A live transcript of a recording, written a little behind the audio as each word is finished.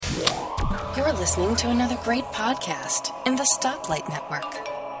You're listening to another great podcast in the Stoplight Network.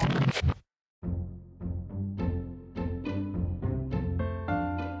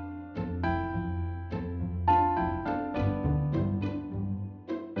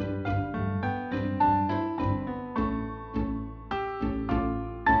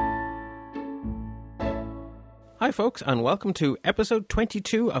 Hi folks, and welcome to episode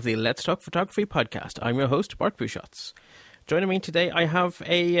 22 of the Let's Talk Photography podcast. I'm your host, Bart Buschotz. Joining me today, I have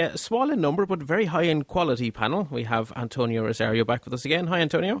a small in number but very high in quality panel. We have Antonio Rosario back with us again. Hi,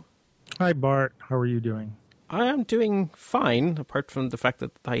 Antonio. Hi, Bart. How are you doing? I am doing fine, apart from the fact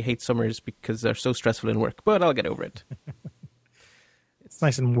that I hate summers because they're so stressful in work, but I'll get over it. It's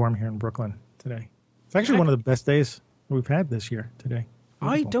nice and warm here in Brooklyn today. It's actually one of the best days we've had this year today. Beautiful.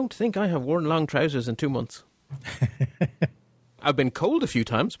 I don't think I have worn long trousers in 2 months. I've been cold a few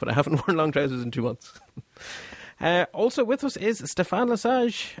times, but I haven't worn long trousers in 2 months. Also with us is Stefan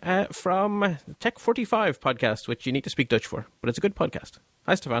Lesage from Tech 45 podcast, which you need to speak Dutch for, but it's a good podcast.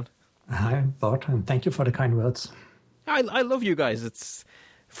 Hi, Stefan. Hi, Bart, and thank you for the kind words. I love you guys. It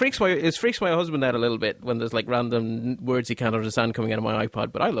freaks my husband out a little bit when there's like random words he can't understand coming out of my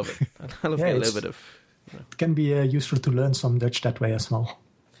iPod, but I love it. I love a little bit of... It can be useful to learn some Dutch that way as well.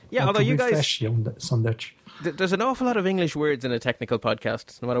 Yeah, although you guys... some Dutch. There's an awful lot of English words in a technical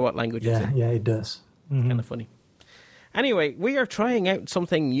podcast, no matter what language it's in. Yeah, it does. Mm-hmm. Kind of funny. Anyway, we are trying out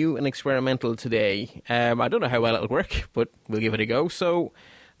something new and experimental today. I don't know how well it'll work, but we'll give it a go. So,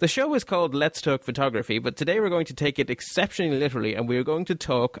 the show is called Let's Talk Photography, but today we're going to take it exceptionally literally, and we're going to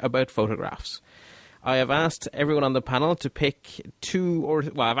talk about photographs. I have asked everyone on the panel to pick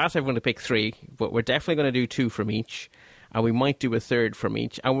I've asked everyone to pick 3, but we're definitely going to do 2 from each, and we might do a third from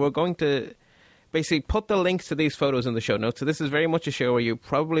each, and we're going to basically put the links to these photos in the show notes. So this is very much a show where you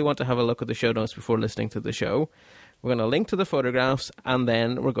probably want to have a look at the show notes before listening to the show. We're going to link to the photographs, and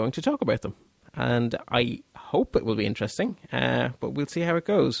then we're going to talk about them. And I hope it will be interesting, but we'll see how it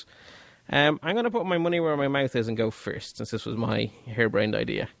goes. I'm going to put my money where my mouth is and go first, since this was my harebrained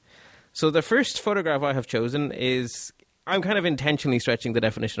idea. So the first photograph I have chosen is... I'm kind of intentionally stretching the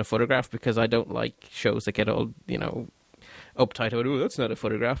definition of photograph because I don't like shows that get all, uptight about, oh, that's not a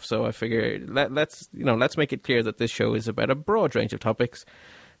photograph. So I figure let's make it clear that this show is about a broad range of topics.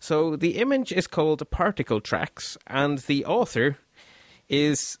 So the image is called Particle Tracks, and the author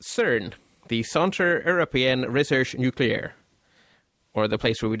is CERN, the Centre Européen Recherche Nucléaire, or the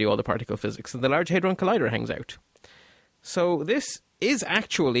place where we do all the particle physics, and the Large Hadron Collider hangs out. So this is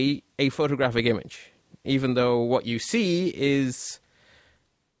actually a photographic image, even though what you see is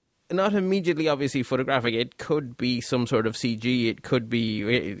not immediately obviously photographic. It could be some sort of CG, it could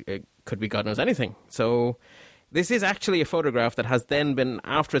be God knows anything. So this is actually a photograph that has then been,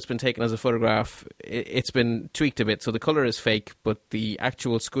 after it's been taken as a photograph, it's been tweaked a bit. So the colour is fake, but the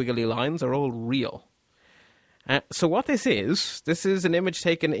actual squiggly lines are all real. So what this is an image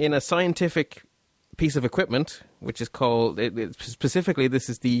taken in a scientific piece of equipment, which is called, specifically this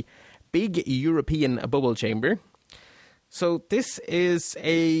is the Big European Bubble Chamber. So this is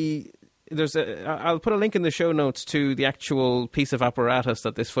I'll put a link in the show notes to the actual piece of apparatus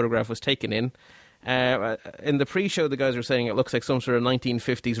that this photograph was taken in. In the pre-show, the guys were saying it looks like some sort of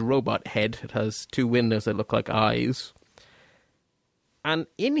 1950s robot head. It has 2 windows that look like eyes. And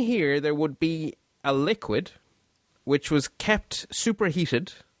in here, there would be a liquid which was kept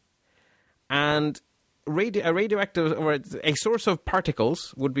superheated, and a radioactive, or a source of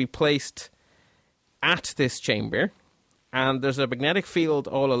particles would be placed at this chamber, and there's a magnetic field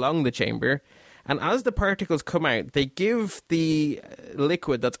all along the chamber, and as the particles come out, they give the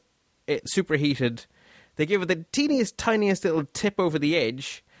liquid that's superheated, they give it the teeniest, tiniest little tip over the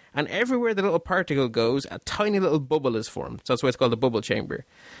edge, and everywhere the little particle goes, a tiny little bubble is formed. So that's why it's called the bubble chamber.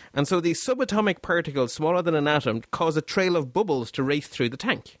 And so these subatomic particles, smaller than an atom, cause a trail of bubbles to race through the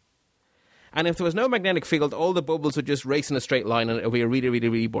tank. And if there was no magnetic field, all the bubbles would just race in a straight line, and it would be a really, really,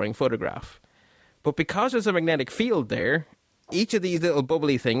 really boring photograph. But because there's a magnetic field there, each of these little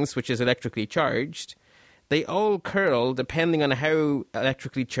bubbly things, which is electrically charged, they all curl depending on how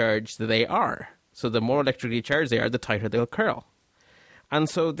electrically charged they are. So the more electrically charged they are, the tighter they'll curl. And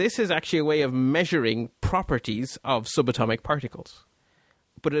so this is actually a way of measuring properties of subatomic particles.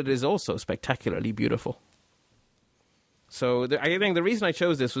 But it is also spectacularly beautiful. So I think the reason I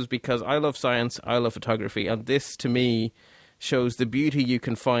chose this was because I love science, I love photography, and this, to me, shows the beauty you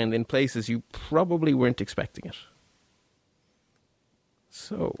can find in places you probably weren't expecting it.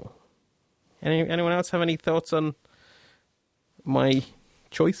 So, anyone else have any thoughts on my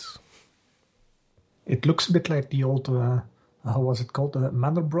choice? It looks a bit like the old, how was it called, the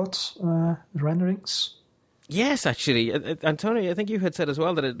Mandelbrot renderings. Yes, actually. Antonio, I think you had said as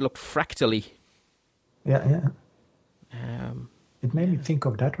well that it looked fractally. Yeah. Um, It made me think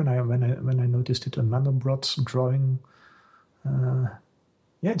of that when I noticed it on Mandelbrot's drawing. Yeah,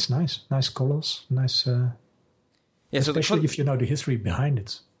 it's nice. Nice colors. Nice. Especially if you know the history behind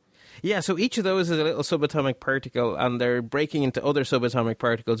it. Yeah, so each of those is a little subatomic particle, and they're breaking into other subatomic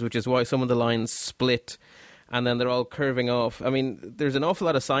particles, which is why some of the lines split, and then they're all curving off. I mean, there's an awful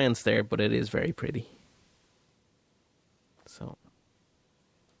lot of science there, but it is very pretty. So,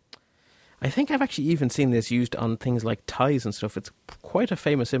 I think I've actually even seen this used on things like ties and stuff. It's quite a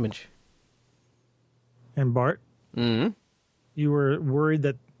famous image. And Bart, Mm-hmm. you were worried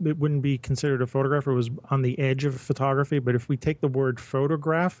that it wouldn't be considered a photograph. It was on the edge of photography. But if we take the word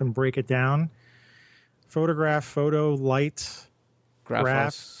photograph and break it down, photograph, photo, light,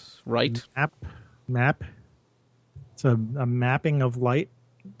 Graphos, right? map. It's a mapping of light.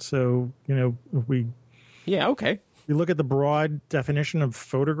 So, if we Yeah, okay. look at the broad definition of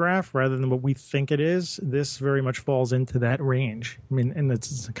photograph rather than what we think it is, this very much falls into that range. I mean, and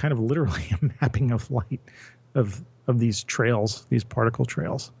it's kind of literally a mapping of light of these trails, these particle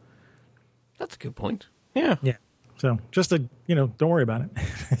trails. That's a good point. Yeah. Yeah. So just don't worry about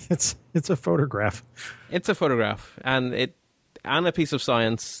it. It's a photograph. It's a photograph, and a piece of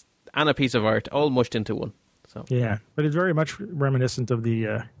science and a piece of art all mushed into one. So Yeah, but it's very much reminiscent of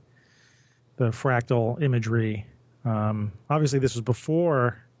the fractal imagery. Obviously, this was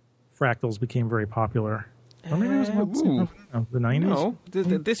before fractals became very popular. Or maybe it was the 90s. No,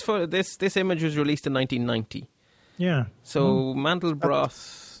 this image was released in 1990. Yeah. So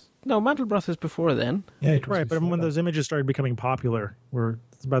Mandelbrot. No, Mandelbrot is before then. Yeah, it was Right, but before when that. those images started becoming popular,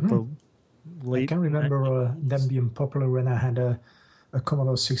 it's about the late. I can remember them being popular when I had a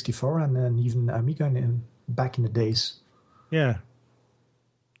Commodore 64 and then even Amiga back in the days. Yeah.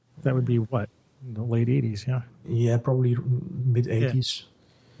 That would be what? In the late 80s, yeah. Yeah, probably mid-80s.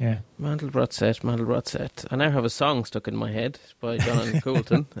 Yeah. Mandelbrot set. I now have a song stuck in my head by John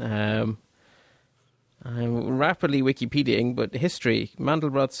Coulton. I'm rapidly Wikipediaing, but history.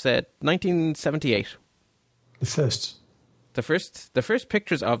 Mandelbrot set 1978. The first. The first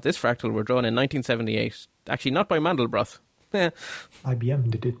pictures of this fractal were drawn in 1978. Actually, not by Mandelbrot. IBM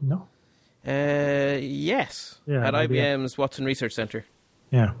did it, no? Yes. Yeah, at IBM. IBM's Watson Research Center.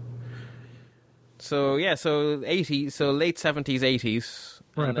 Yeah. So 80s, so late 70s, 80s.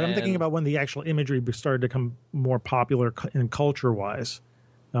 Right, but I'm thinking about when the actual imagery started to become more popular in culture-wise.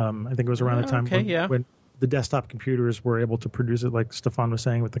 I think it was around the time when the desktop computers were able to produce it, like Stefan was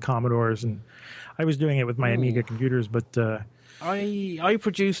saying, with the Commodores. And I was doing it with my Amiga computers, but... I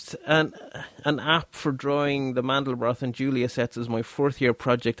produced an app for drawing the Mandelbrot and Julia sets as my fourth-year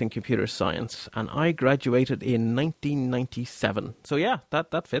project in computer science, and I graduated in 1997. So yeah,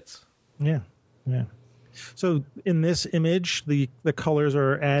 that fits. Yeah. So in this image, the colors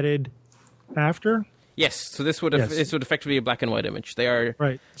are added after? Yes, so this would effectively be a black and white image. They are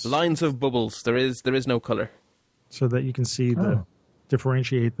lines of bubbles. There is no color, so that you can see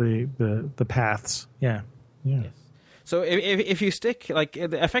differentiate the paths. Yeah. Yes. So if you stick, like,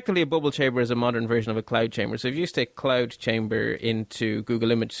 effectively a bubble chamber is a modern version of a cloud chamber. So if you stick cloud chamber into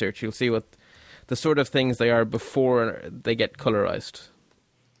Google image search, you'll see what the sort of things they are before they get colorized.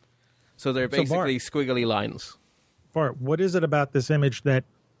 So they're basically squiggly lines. Bart, what is it about this image that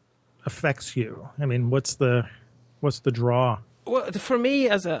affects you? I mean, what's the draw? Well, for me,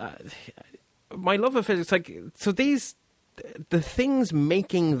 my love of physics, so the things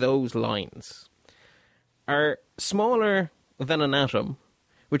making those lines are smaller than an atom,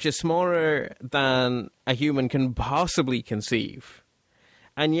 which is smaller than a human can possibly conceive,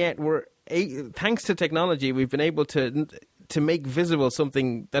 and yet thanks to technology, we've been able to make visible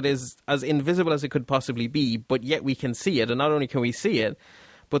something that is as invisible as it could possibly be, but yet we can see it. And not only can we see it,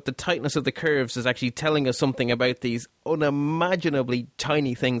 but the tightness of the curves is actually telling us something about these unimaginably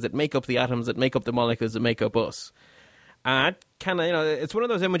tiny things that make up the atoms, that make up the molecules, that make up us. And it's one of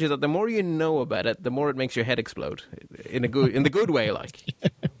those images that the more you know about it, the more it makes your head explode in the good way, like.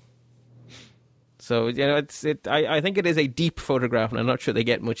 So I think it is a deep photograph, and I'm not sure they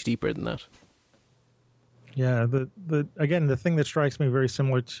get much deeper than that. Yeah, the thing that strikes me very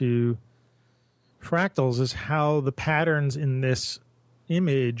similar to fractals is how the patterns in this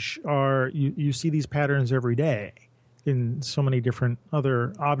image are. You see these patterns every day in so many different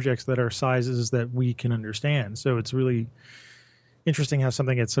other objects that are sizes that we can understand. So it's really interesting how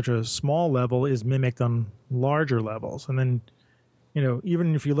something at such a small level is mimicked on larger levels. And then,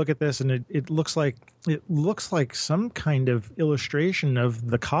 even if you look at this and it looks like some kind of illustration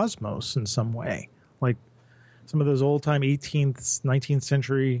of the cosmos in some way, like some of those old-time 18th, 19th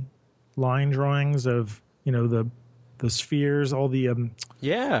century line drawings of the spheres, all the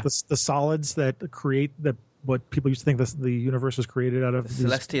the solids that create what people used to think the universe was created out of. The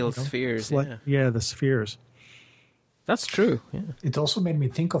celestial spheres. The spheres. That's true. Yeah. It also made me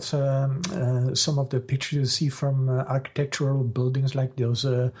think of some of the pictures you see from architectural buildings, like those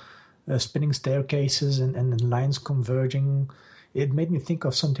spinning staircases and lines converging. It made me think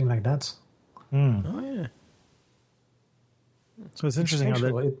of something like that. Oh yeah. So it's interesting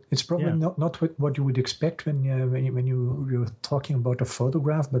it's probably not what you would expect when you're talking about a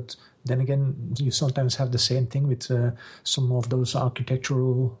photograph, but then again, you sometimes have the same thing with some of those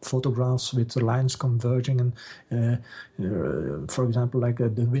architectural photographs with the lines converging, and for example, like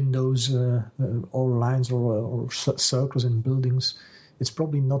the windows, all lines or circles in buildings. It's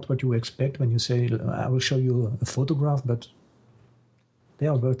probably not what you expect when you say, "I will show you a photograph," but they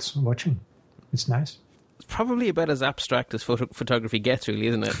are worth watching. It's nice. It's probably about as abstract as photography gets, really,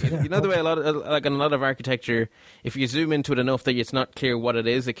 isn't it? You know the way in a lot of architecture, if you zoom into it enough that it's not clear what it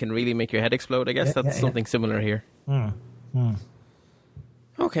is, it can really make your head explode. I guess that's something similar here.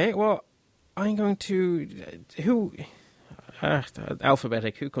 Okay, well, I'm going to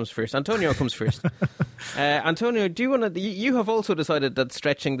alphabetic. Who comes first? Antonio comes first. Antonio, do you want to? You have also decided that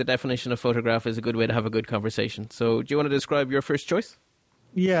stretching the definition of photograph is a good way to have a good conversation. So, do you want to describe your first choice?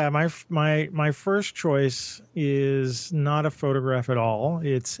 Yeah, my first choice is not a photograph at all.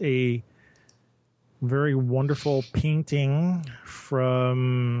 It's a very wonderful painting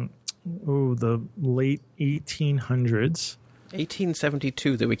from the late 1800s.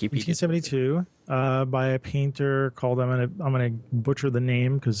 1872, the Wikipedia. 1872, by a painter called, I'm gonna butcher the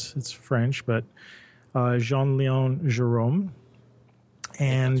name because it's French, but Jean-Léon Gérôme.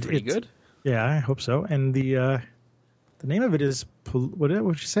 And it's pretty good. Yeah, I hope so. And the name of it is, what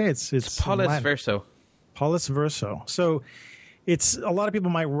would you say? It's Palus Verso. Palus Verso. So it's, a lot of people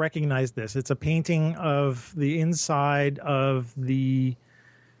might recognize this. It's a painting of the inside of the,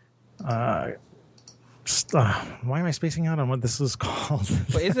 why am I spacing out on what this is called?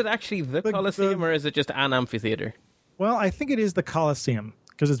 But is it actually the Colosseum or is it just an amphitheater? Well, I think it is the Colosseum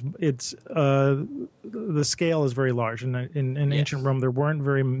because it's the scale is very large. And in ancient Rome, there weren't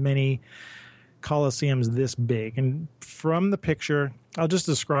very many Colosseums this big. And from the picture, I'll just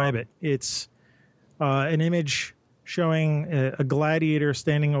describe it. It's an image showing a gladiator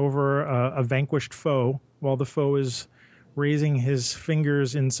standing over a vanquished foe while the foe is raising his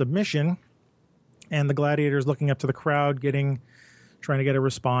fingers in submission, and the gladiator is looking up to the crowd, trying to get a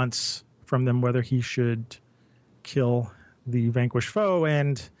response from them whether he should kill the vanquished foe.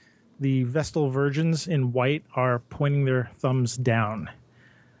 And the Vestal Virgins in white are pointing their thumbs down.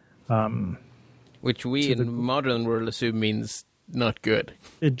 Which we in the modern world assume means not good.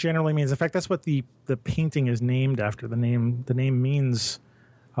 It generally means, in fact, that's what the painting is named after. The name means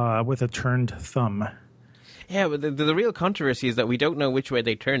with a turned thumb. Yeah, but the real controversy is that we don't know which way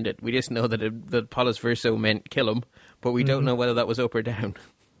they turned it. We just know that Palus Verso meant kill him, but we don't know whether that was up or down.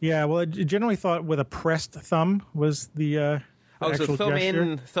 Yeah, well, it generally thought with a pressed thumb was the actual so thumb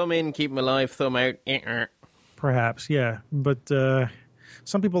gesture. Thumb in, keep him alive, thumb out. Perhaps, yeah. But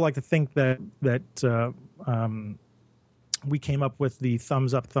some people like to think that we came up with the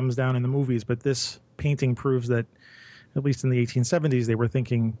thumbs up, thumbs down in the movies, but this painting proves that, at least in the 1870s, they were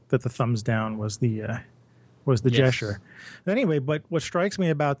thinking that the thumbs down was the gesture. Anyway, but what strikes me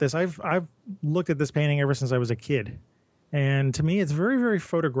about this, I've looked at this painting ever since I was a kid, and to me, it's very, very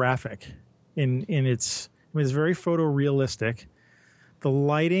photographic. It's very photorealistic. The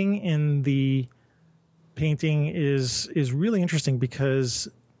lighting in the painting is really interesting because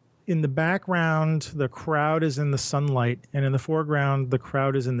in the background the crowd is in the sunlight, and in the foreground the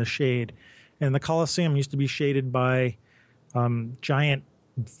crowd is in the shade. And the Colosseum used to be shaded by giant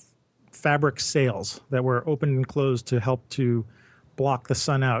fabric sails that were opened and closed to help to block the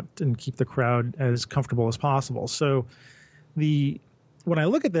sun out and keep the crowd as comfortable as possible. So when I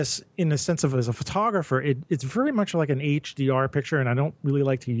look at this in the sense of as a photographer, it's very much like an HDR picture, and I don't really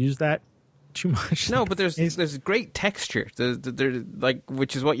like to use that too much. No, but there's great texture. There's like,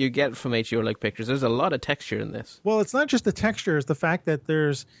 which is what you get from HDR-like pictures. There's a lot of texture in this. Well, it's not just the texture; it's the fact that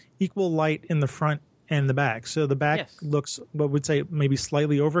there's equal light in the front and the back. So the back looks, what would say, maybe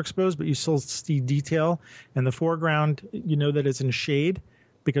slightly overexposed, but you still see detail. And the foreground, you know that it's in shade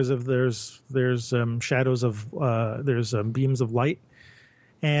because of there's shadows of there's beams of light,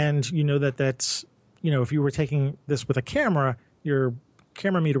 and you know that's if you were taking this with a camera, your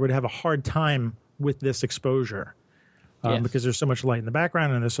camera meter would have a hard time with this exposure because there's so much light in the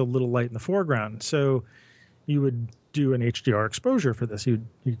background and there's so little light in the foreground. So you would do an HDR exposure for this. You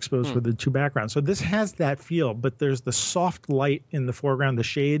expose for the two backgrounds. So this has that feel, but there's the soft light in the foreground. The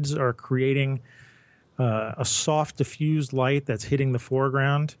shades are creating a soft diffused light that's hitting the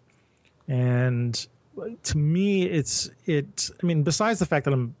foreground. And to me, I mean, besides the fact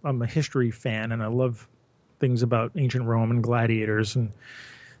that I'm a history fan and I love things about ancient Rome and gladiators, and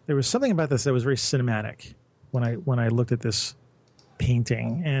there was something about this that was very cinematic when I looked at this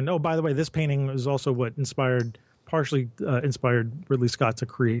painting. And oh, by the way, this painting is also what partially inspired Ridley Scott to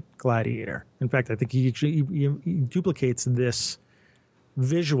create Gladiator. In fact, I think he duplicates this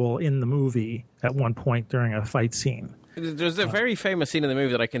visual in the movie at one point during a fight scene. There's a very famous scene in the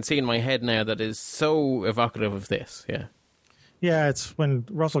movie that I can see in my head now that is so evocative of this. Yeah. Yeah, it's when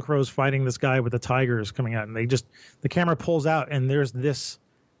Russell Crowe's fighting this guy with the tigers coming out, and the camera pulls out, and there's this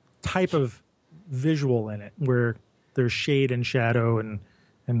type of visual in it where there's shade and shadow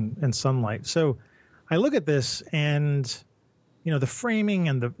and sunlight. So I look at this, and the framing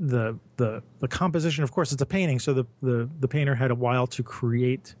and the composition. Of course, it's a painting, so the painter had a while to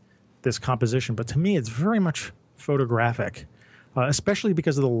create this composition. But to me, it's very much photographic, especially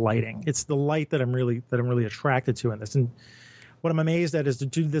because of the lighting. It's the light that I'm really attracted to in this. And what I'm amazed at is to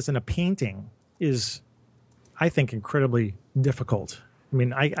do this in a painting is, I think, incredibly difficult. I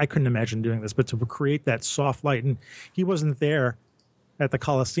mean, I couldn't imagine doing this, but to create that soft light, and he wasn't there at the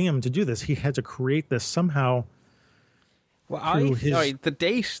Colosseum to do this. He had to create this somehow. Well, the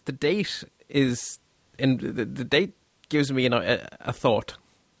date is, and the date gives me a thought.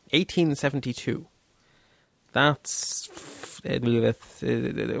 1872. That's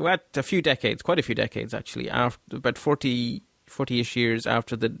a few decades, quite a few decades actually, after about 40-ish years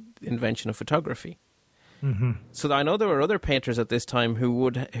after the invention of photography. Mm-hmm. So I know there were other painters at this time who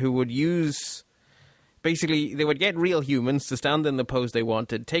would use, basically, they would get real humans to stand in the pose they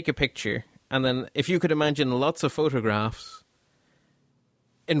wanted, take a picture, and then, if you could imagine, lots of photographs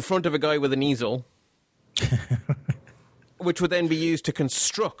in front of a guy with an easel, which would then be used to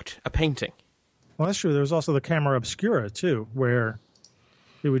construct a painting. Well, that's true. There's also the camera obscura, too, where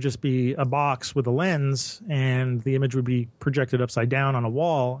it would just be a box with a lens, and the image would be projected upside down on a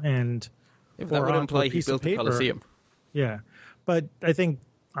wall, and that would imply he built the Colosseum. Yeah, but I think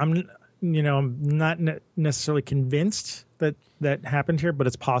I'm not necessarily convinced that happened here, but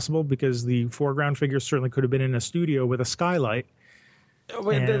it's possible because the foreground figure certainly could have been in a studio with a skylight.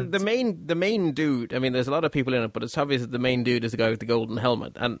 Well, the main dude. I mean, there's a lot of people in it, but it's obvious that the main dude is the guy with the golden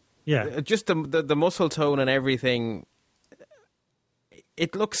helmet, and just the muscle tone and everything.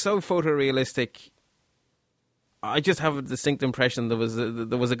 It looks so photorealistic. I just have a distinct impression there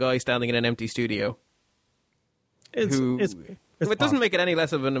was a guy standing in an empty studio. It doesn't make it any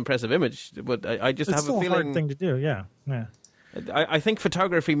less of an impressive image, but I just have a feeling. It's a hard thing to do. Yeah. I think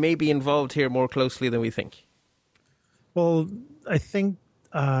photography may be involved here more closely than we think. Well, I think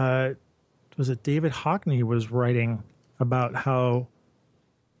was it David Hockney was writing about how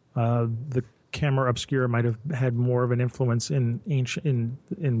the camera obscura might have had more of an influence in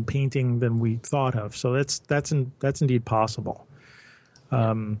painting than we thought of. So that's indeed possible.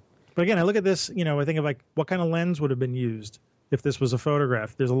 But again, I look at this, I think of like what kind of lens would have been used if this was a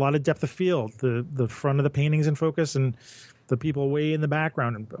photograph. There's a lot of depth of field. The front of the painting's in focus, and the people way in the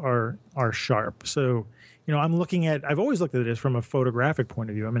background are sharp. So, I'm looking at. I've always looked at this from a photographic point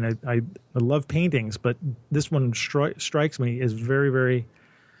of view. I mean, I love paintings, but this one strikes me as very, very,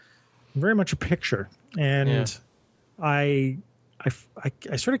 very much a picture. And I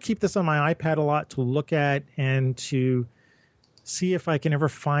sort of keep this on my iPad a lot to look at and to see if I can ever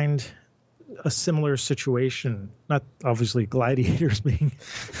find a similar situation. Not obviously gladiators being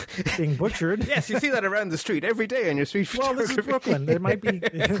butchered. Yes, you see that around the street every day on your street photography. Well, this is Brooklyn. It might be.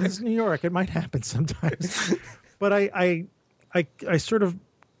 This is New York. It might happen sometimes. But I sort of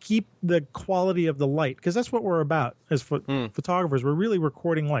keep the quality of the light, because that's what we're about as photographers. We're really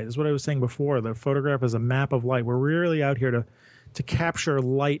recording light. That's what I was saying before. The photograph is a map of light. We're really out here to capture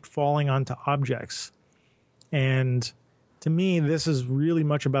light falling onto objects. And to me, this is really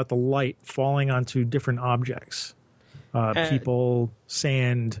much about the light falling onto different objects. People,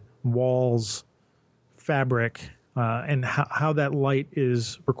 sand, walls, fabric, and how that light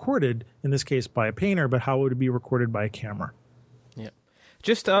is recorded, in this case by a painter, but how it would be recorded by a camera. Yeah.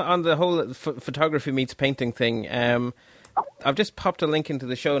 Just on the whole photography meets painting thing, I've just popped a link into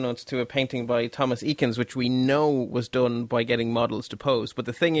the show notes to a painting by Thomas Eakins, which we know was done by getting models to pose. But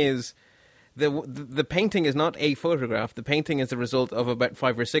the thing is, the painting is not a photograph. The painting is the result of about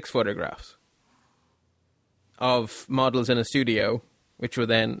 5 or 6 photographs of models in a studio, which were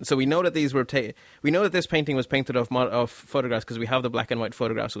then. So we know that these were. We know that this painting was painted off photographs because we have the black and white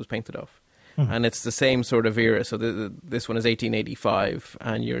photographs it was painted off, and it's the same sort of era. So this one is 1885,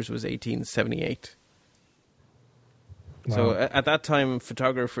 and yours was 1878. So Wow. at that time,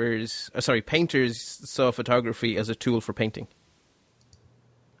 painters saw photography as a tool for painting,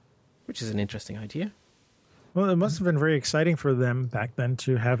 which is an interesting idea. Well, it must have been very exciting for them back then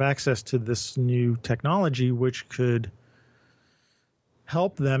to have access to this new technology, which could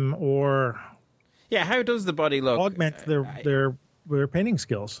help them or Yeah, how does the body look? augment their painting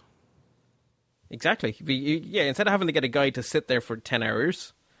skills. Exactly. Yeah, instead of having to get a guy to sit there for 10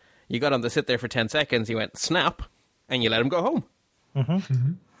 hours, you got him to sit there for 10 seconds, you went snap, and you let him go home.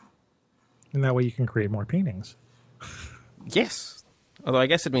 And that way you can create more paintings. Yes. Although I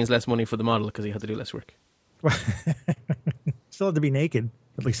guess it means less money for the model because he had to do less work. Still have to be naked,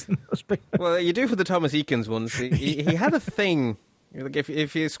 at least in those pictures. Well, you do for the Thomas Eakins ones. He had a thing. Like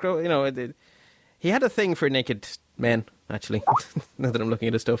if you scroll, he had a thing for naked men, actually. Now that I'm looking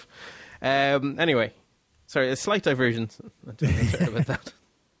at his stuff. Anyway, sorry, a slight diversion. I'm sorry about that.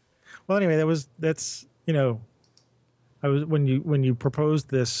 Well, anyway, that's I was when you proposed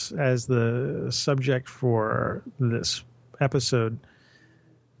this as the subject for this episode.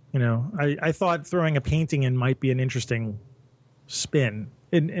 I thought throwing a painting in might be an interesting spin,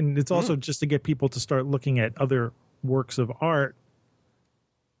 and it's also just to get people to start looking at other works of art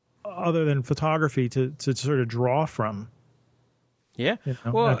other than photography to sort of draw from. Yeah,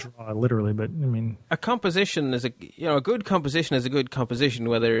 well, not draw literally, but I mean, a composition is a good composition is a good composition,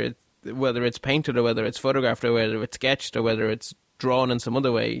 whether it's painted or whether it's photographed or whether it's sketched or whether it's drawn in some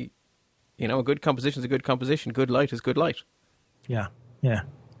other way. A good composition is a good composition. Good light is good light. yeah.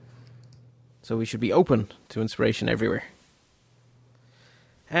 So we should be open to inspiration everywhere.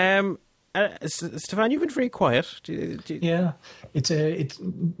 Stefan, you've been very quiet. Yeah,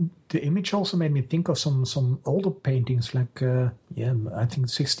 the image also made me think of some older paintings, like I think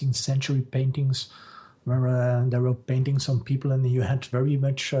 16th century paintings, where they were painting some people, and you had very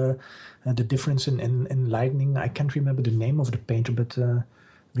much the difference in lighting. I can't remember the name of the painter, but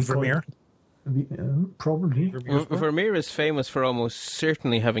Vermeer. Probably. Vermeer is famous for almost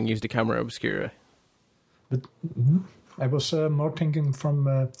certainly having used a camera obscura. But I was more thinking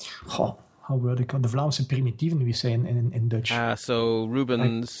from how were they called? The Vlaamse primitieven, we say in Dutch. So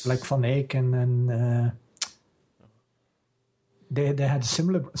Rubens, like Van Eyck, and they had a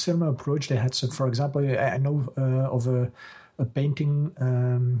similar approach. They had, for example, I know of a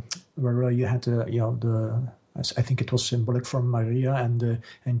painting where you had I think it was symbolic from Maria and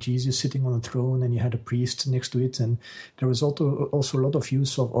Jesus sitting on a throne, and you had a priest next to it, and there was also a lot of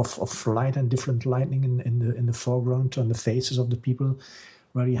use of light and different lighting in the foreground on the faces of the people,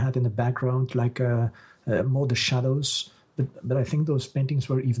 where you had in the background like more the shadows. But I think those paintings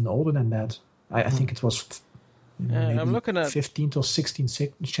were even older than that. I think it was maybe I'm looking at 15th or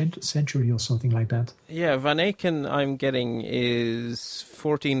 16th century or something like that. Yeah, Van Eycken I'm getting is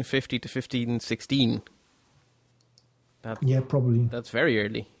 1450 to 1516. Yeah, probably. That's very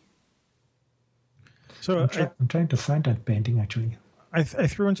early. So I'm trying to find that painting, actually. I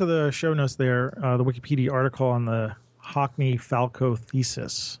threw into the show notes there the Wikipedia article on the Hockney-Falco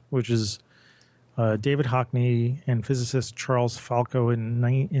thesis, which is David Hockney and physicist Charles Falco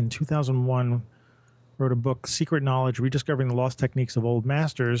in 2001 wrote a book, Secret Knowledge, Rediscovering the Lost Techniques of Old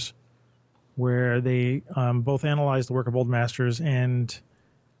Masters, where they both analyzed the work of old masters and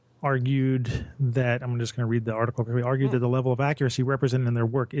argued that, I'm just going to read the article quickly, argued that the level of accuracy represented in their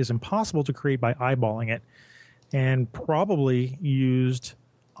work is impossible to create by eyeballing it, and probably used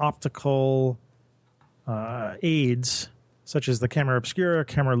optical aids such as the camera obscura,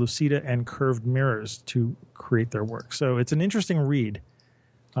 camera lucida, and curved mirrors to create their work. So it's an interesting read,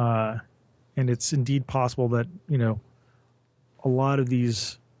 and it's indeed possible that a lot of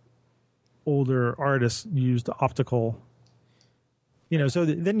older artists used optical. So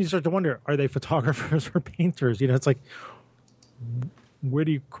then you start to wonder: are they photographers or painters? It's like, where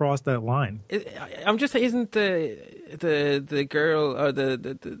do you cross that line? I'm just isn't the girl or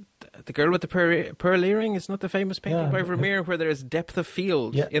the girl with the pearl earring is not the famous painting by Vermeer where there is depth of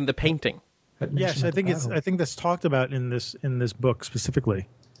field in the painting. Yes, I think that's talked about in this book specifically.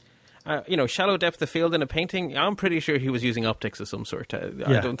 Shallow depth of field in a painting. I'm pretty sure he was using optics of some sort.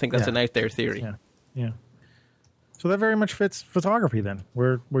 I don't think that's an out there theory. Yeah. So that very much fits photography. Then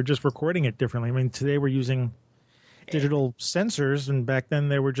we're just recording it differently. I mean, today we're using digital sensors, and back then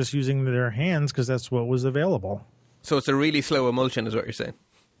they were just using their hands because that's what was available. So it's a really slow emulsion, is what you're saying?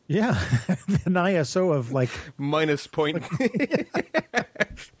 Yeah, an ISO of like minus point.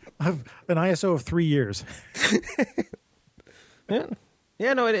 of an ISO of 3 years.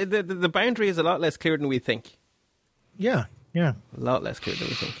 Yeah. No, the boundary is a lot less clear than we think. Yeah. A lot less clear than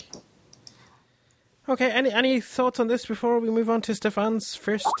we think. Okay, any thoughts on this before we move on to Stefan's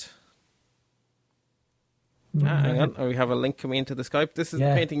first? Hang on, we have a link coming into the Skype. This is the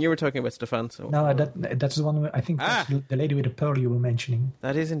painting you were talking about, Stefan. So No, that's the one. I think that's the lady with the pearl you were mentioning.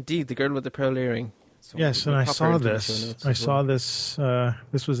 that is indeed the girl with the pearl earring. So Yes, we'll and I pop her saw into the this. show notes I as saw well. this.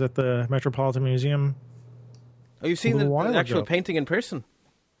 This was at the Metropolitan Museum. Oh, you've seen a the while actual ago. painting in person?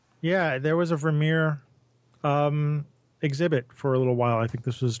 Yeah, there was a Vermeer exhibit for a little while. I think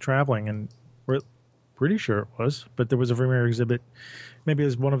this was traveling, and we're pretty sure it was. But there was a Vermeer exhibit. Maybe it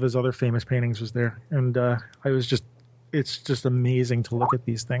was one of his other famous paintings was there, and it's just amazing to look at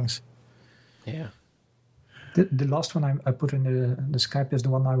these things. Yeah. The last one I put in the Skype is the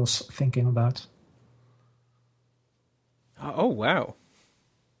one I was thinking about. Oh, wow.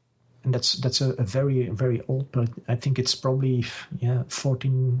 And that's a very, very old, but I think it's probably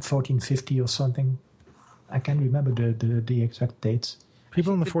 1450 or something. I can't remember the exact dates.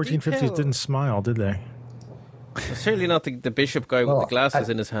 People in the The 1450s detail- didn't smile, did they? Certainly not the bishop guy Well, with the glasses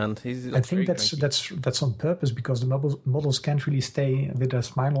I- in his hand. He I looks think very cranky. that's on purpose because the models can't really stay with a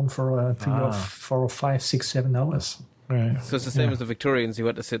smile on for 4 or 5, 6, 7 hours. Right. So it's the same as the Victorians who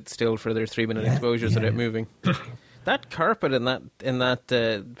had to sit still for their 3-minute Yeah, exposures yeah. without moving. That carpet in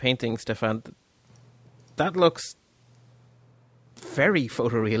that painting, Stefan, that looks very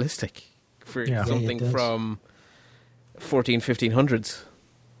photorealistic for Yeah. something Yeah, it does. from 1500s.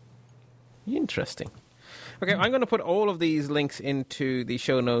 Interesting. Okay, I'm going to put all of these links into the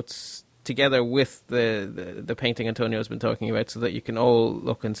show notes together with the painting Antonio's been talking about, so that you can all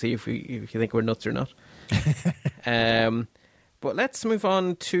look and see if you think we're nuts or not. But let's move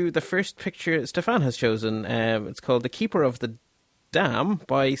on to the first picture Stefan has chosen. It's called The Keeper of the Dam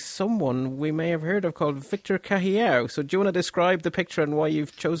by someone we may have heard of called Victor Cahiao. So do you want to describe the picture and why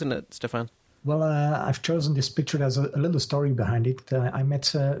you've chosen it, Stefan? Well, I've chosen this picture. There's a little story behind it. I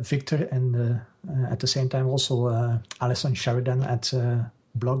met Victor and at the same time also Alison Sheridan at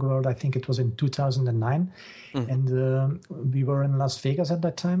Blog World. I think it was in 2009. And we were in Las Vegas at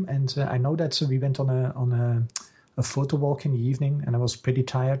that time. And I know that we went on a photo walk in the evening, and I was pretty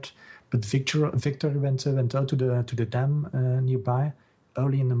tired. But Victor went out to the dam nearby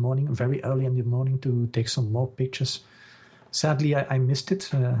early in the morning, very early in the morning, to take some more pictures. Sadly, I missed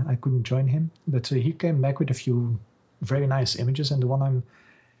it. I couldn't join him, but he came back with a few very nice images. And the one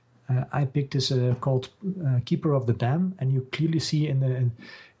I picked is called "Keeper of the Dam," and you clearly see in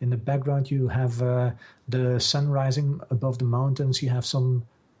the background you have the sun rising above the mountains. You have some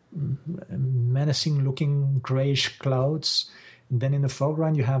menacing-looking grayish clouds, and then in the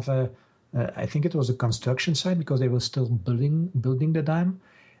foreground you have I think it was a construction site because they were still building the dam,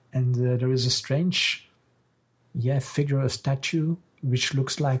 and there is a strange. Figure, a statue, which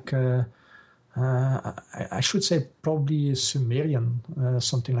looks like, I should say, probably Sumerian,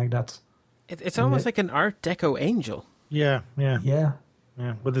 something like that. It's almost like an Art Deco angel. Yeah. Yeah,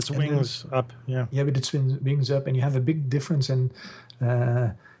 With its wings up. Yeah. yeah, with its wings up, and you have a big difference. And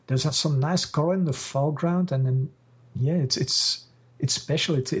there's some nice color in the foreground, and then it's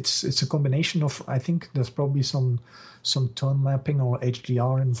special. It's a combination of. I think there's probably some tone mapping or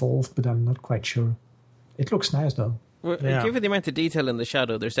HDR involved, but I'm not quite sure. It looks nice though. Well, Yeah. given the amount of detail in the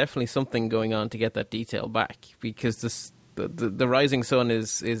shadow, there's definitely something going on to get that detail back, because the rising sun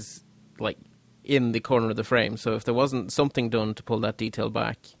is like in the corner of the frame. So if there wasn't something done to pull that detail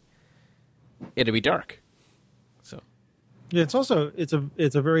back, it'd be dark. So Yeah, it's also it's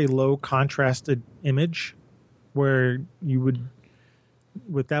a very low contrasted image where you would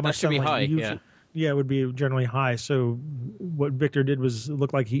with that much should be sunlight, high, usually- it would be generally high. So what Victor did was it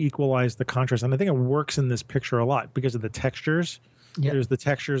looked like he equalized the contrast, and I think it works in this picture a lot because of the textures. Yeah. There's the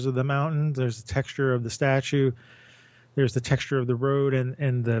textures of the mountain, there's the texture of the statue, there's the texture of the road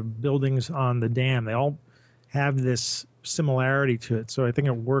and the buildings on the dam. They all have this similarity to it, so I think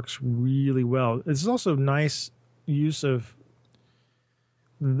it works really well. It's also nice use of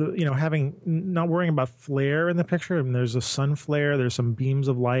having not worrying about flare in the picture. I mean, there's a sun flare, there's some beams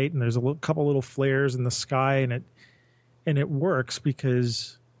of light, and there's a couple little flares in the sky, and it works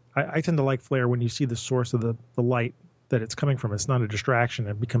because I tend to like flare when you see the source of the light that it's coming from. It's not a distraction;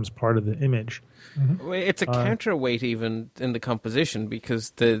 it becomes part of the image. Well, it's a counterweight even in the composition,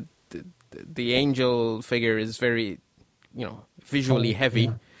 because the angel figure is very, visually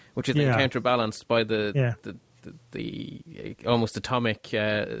heavy, which is then Yeah. counterbalanced by the Yeah. the almost atomic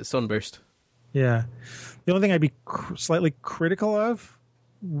sunburst. Yeah, the only thing I'd be slightly critical of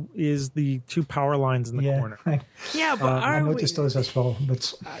is the two power lines in the corner. Yeah, but I noticed those as well.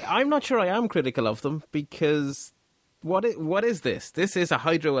 But I'm not sure I am critical of them, because what is this? This is a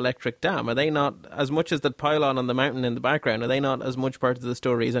hydroelectric dam. Are they not, as much as the pylon on the mountain in the background, are they not as much part of the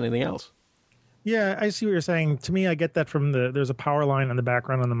story as anything else? Yeah, I see what you're saying. To me, I get that from there's a power line in the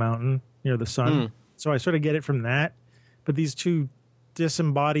background on the mountain near the sun. So I sort of get it from that. But these two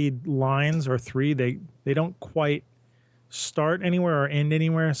disembodied lines, or three, they don't quite start anywhere or end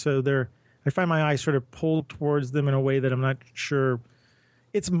anywhere. So I find my eye sort of pulled towards them in a way that I'm not sure.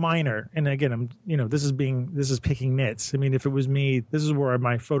 It's minor, and again, this is picking nits. I mean, if it was me, this is where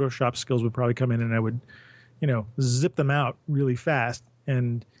my Photoshop skills would probably come in, and I would, zip them out really fast,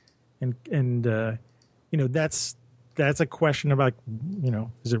 and that's a question about,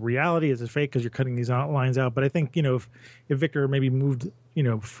 is it reality? Is it fake? Because you're cutting these outlines out. But I think, if Victor maybe moved,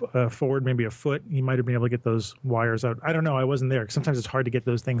 forward maybe a foot, he might have been able to get those wires out. I don't know. I wasn't there. Sometimes it's hard to get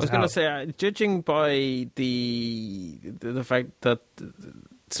those things out. I was going to say, judging by the fact that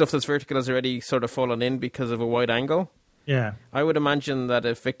stuff that's vertical has already sort of fallen in because of a wide angle. Yeah. I would imagine that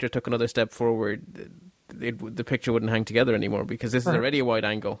if Victor took another step forward, the picture wouldn't hang together anymore, because this is already a wide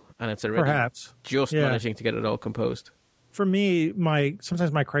angle, and it's already managing to get it all composed. For me,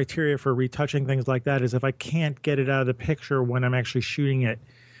 sometimes my criteria for retouching things like that is if I can't get it out of the picture when I'm actually shooting it,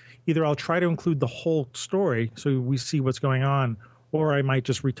 either I'll try to include the whole story so we see what's going on, or I might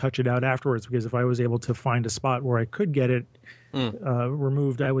just retouch it out afterwards, because if I was able to find a spot where I could get it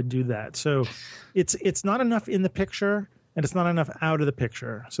removed, I would do that. So it's not enough in the picture, and it's not enough out of the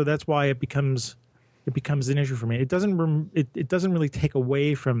picture. So that's why it becomes an issue for me. It doesn't really take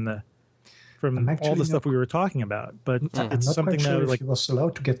away from all the stuff we were talking about, but it's something that sure if he was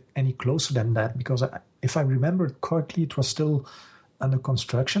allowed to get any closer than that, because if I remember correctly, it was still under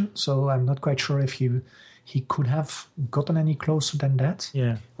construction. So I'm not quite sure if he could have gotten any closer than that.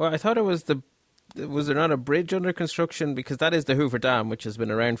 Yeah. Well, I thought it was was there not a bridge under construction? Because that is the Hoover Dam, which has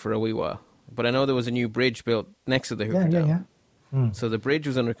been around for a wee while. But I know there was a new bridge built next to the Hoover Dam. Yeah. So the bridge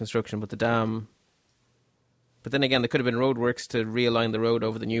was under construction, but the dam. But then again, there could have been roadworks to realign the road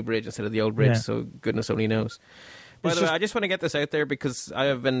over the new bridge instead of the old bridge, so goodness only knows. By the way, I just want to get this out there, because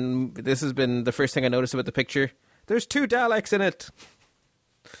this has been the first thing I noticed about the picture. There's 2 Daleks in it.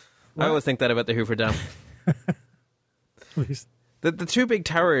 What? I always think that about the Hoover Dam. The 2 big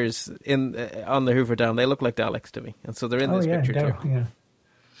towers on the Hoover Dam, they look like Daleks to me. And so they're in this picture too.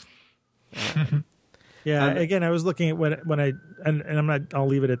 Yeah. Again, I was looking at when I'll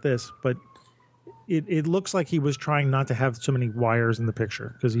leave it at this, but it looks like he was trying not to have so many wires in the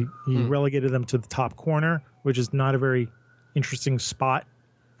picture, because he relegated them to the top corner, which is not a very interesting spot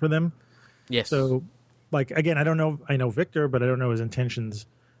for them. Yes. So, again, I know Victor, but I don't know his intentions.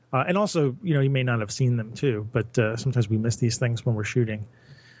 And also, he may not have seen them too, but sometimes we miss these things when we're shooting.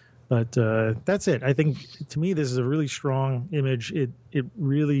 But that's it. I think, to me, this is a really strong image. It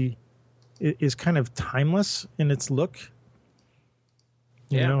really is kind of timeless in its look.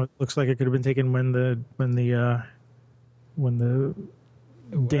 It looks like it could have been taken when the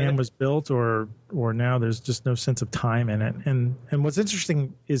dam was built, or now. There's just no sense of time in it. And what's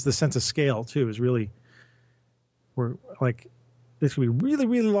interesting is the sense of scale too. Is really, we're like, this could be really,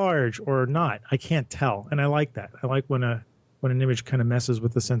 really large or not. I can't tell, and I like that. I like when an image kind of messes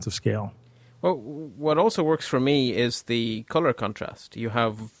with the sense of scale. Well, what also works for me is the color contrast. You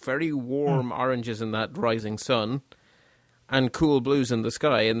have very warm oranges in that rising sun, and cool blues in the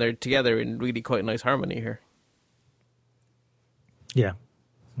sky, and they're together in really quite nice harmony here. Yeah,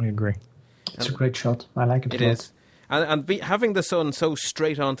 I agree. It's a great shot. I like it. It is. And having the sun so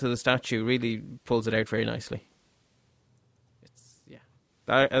straight onto the statue really pulls it out very nicely.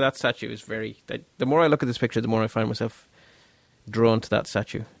 That statue is very... the more I look at this picture, the more I find myself drawn to that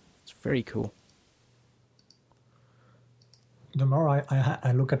statue. It's very cool. The more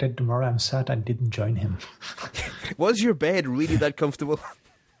I look at it, the more I'm sad I didn't join him. Was your bed really that comfortable?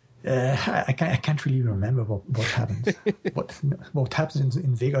 I can't really remember what happened. what happens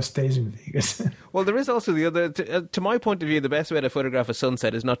in Vegas stays in Vegas. Well, there is also the other... To my point of view, the best way to photograph a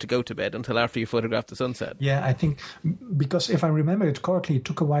sunset is not to go to bed until after you photograph the sunset. Yeah, I think... Because if I remember it correctly, it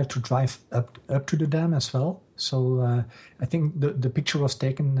took a while to drive up to the dam as well. So I think the picture was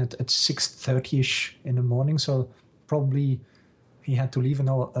taken at 6:30ish in the morning. So probably... He had to leave an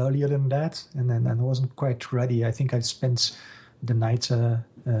hour earlier than that, and I wasn't quite ready. I think I spent the night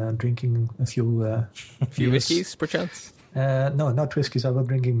drinking a few whiskeys, perchance. No, not whiskeys. I was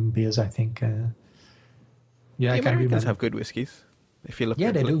drinking beers. I think. The Americans have good whiskeys. If you look,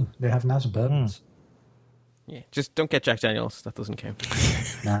 they do. They have nice bourbons. Yeah, just don't get Jack Daniels. That doesn't count.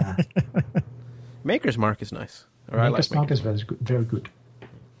 Nah. Maker's Mark is nice. Maker's Mark is very good. Very good.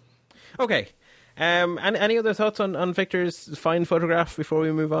 Okay. And any other thoughts on Victor's fine photograph before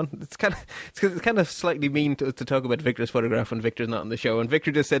we move on? It's kind of slightly mean to talk about Victor's photograph when Victor's not on the show. And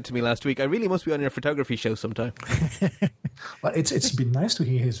Victor just said to me last week, I really must be on your photography show sometime. Well, it's been nice to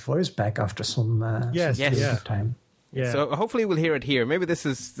hear his voice back after some yes. time. Yeah. So hopefully we'll hear it here. Maybe this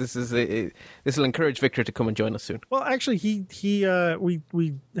will encourage Victor to come and join us soon. Well, actually,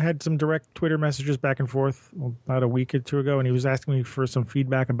 we had some direct Twitter messages back and forth about a week or two ago, and he was asking me for some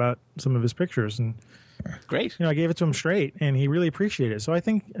feedback about some of his pictures, and great. I gave it to him straight, and he really appreciated it. So I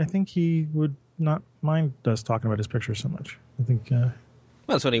think he would not mind us talking about his pictures so much. I think.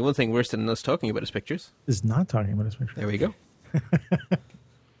 Well, it's only one thing worse than us talking about his pictures. Is not talking about his pictures. There we go.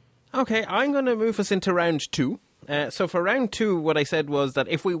 Okay, I'm going to move us into round 2. So for round 2, what I said was that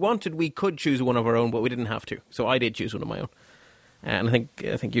if we wanted, we could choose one of our own, but we didn't have to. So I did choose one of my own, and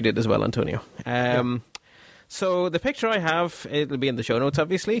I think you did as well, Antonio. So the picture I have, it'll be in the show notes,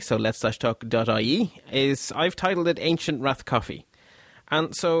 obviously. So let's-talk.ie is I've titled it "Ancient Rath Coffee,"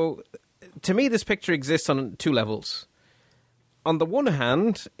 and so to me, this picture exists on 2 levels. On the one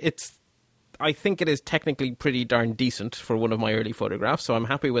hand, I think it is technically pretty darn decent for one of my early photographs, so I'm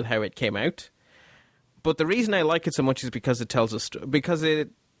happy with how it came out. But the reason I like it so much is because because it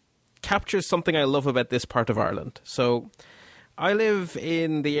captures something I love about this part of Ireland. So I live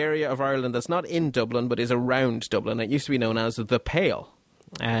in the area of Ireland that's not in Dublin, but is around Dublin. It used to be known as the Pale,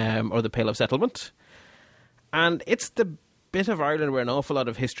 or the Pale of Settlement. And it's the bit of Ireland where an awful lot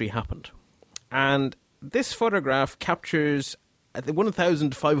of history happened. And this photograph captures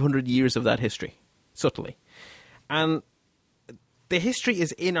 1,500 years of that history, subtly. And the history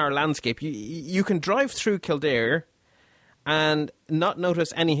is in our landscape. You can drive through Kildare and not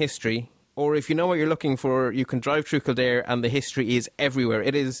notice any history, or if you know what you're looking for, you can drive through Kildare and the history is everywhere.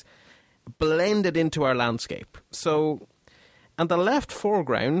 It is blended into our landscape. So, on the left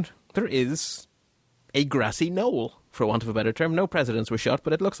foreground, there is a grassy knoll, for want of a better term. No presidents were shot,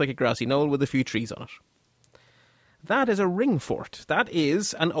 but it looks like a grassy knoll with a few trees on it. That is a ring fort. That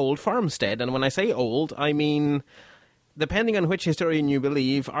is an old farmstead. And when I say old, I mean, depending on which historian you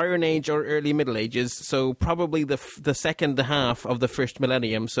believe, Iron Age or early Middle Ages, so probably the second half of the first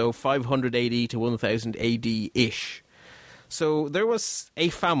millennium, so 500 AD to 1000 AD-ish. So there was a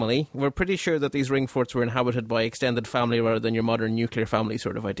family. We're pretty sure that these ring forts were inhabited by extended family rather than your modern nuclear family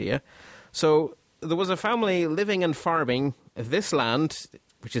sort of idea. So there was a family living and farming this land,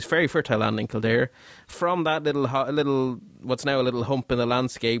 which is very fertile land in Kildare, from that little what's now a little hump in the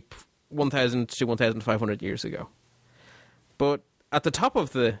landscape 1,000 to 1,500 years ago. But at the top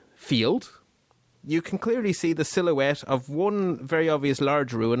of the field, you can clearly see the silhouette of one very obvious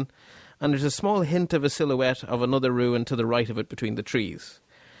large ruin, and there's a small hint of a silhouette of another ruin to the right of it between the trees.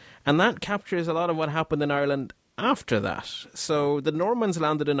 And that captures a lot of what happened in Ireland after that. So the Normans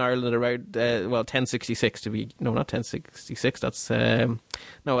landed in Ireland around, 1066 to be... No, not 1066, that's...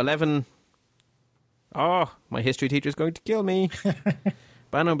 11... Oh, my history teacher's going to kill me.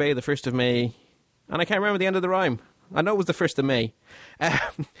 Bannow Bay, the 1st of May. And I can't remember the end of the rhyme. I know it was the 1st of May.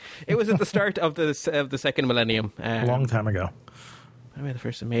 It was at the start of the second millennium. A long time ago. Maybe the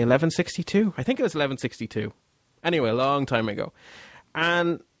 1st of May, 1162? I think it was 1162. Anyway, a long time ago.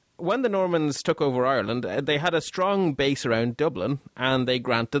 And when the Normans took over Ireland, they had a strong base around Dublin, and they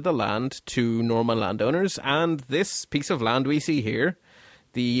granted the land to Norman landowners. And this piece of land we see here,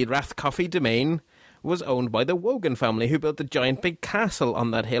 the Rathcoffey Domain, was owned by the Wogan family, who built a giant big castle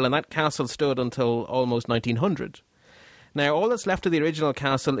on that hill, and that castle stood until almost 1900. Now, all that's left of the original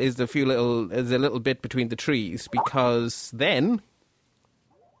castle is a little bit between the trees, because then...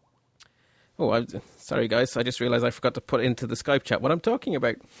 Oh, sorry guys, I just realised I forgot to put into the Skype chat what I'm talking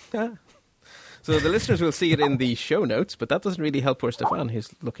about. So the listeners will see it in the show notes, but that doesn't really help poor Stefan,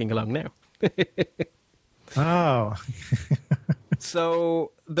 who's looking along now. Oh.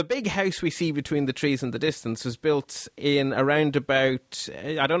 So the big house we see between the trees in the distance was built in around about,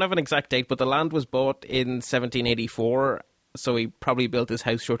 I don't have an exact date, but the land was bought in 1784, so he probably built his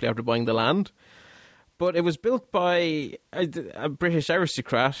house shortly after buying the land. But it was built by a British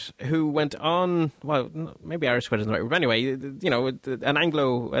aristocrat who went on, well, maybe aristocrat isn't the right word, but anyway,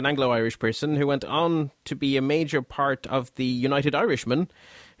 an Anglo-Irish person who went on to be a major part of the United Irishmen,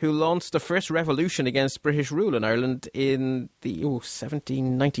 who launched the first revolution against British rule in Ireland in the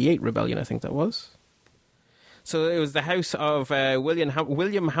 1798 rebellion, I think that was. So it was the house of William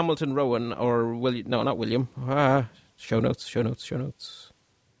Hamilton Rowan, or William, no, not William. Show notes.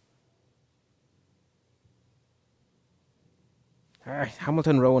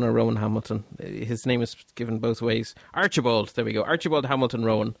 Hamilton Rowan or Rowan Hamilton. His name is given both ways. Archibald, there we go. Archibald Hamilton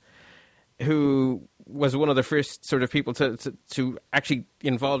Rowan, who was one of the first sort of people to actually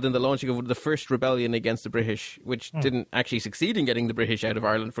involved in the launching of the first rebellion against the British, which didn't actually succeed in getting the British out of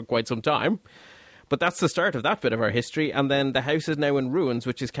Ireland for quite some time. But that's the start of that bit of our history, and then the house is now in ruins,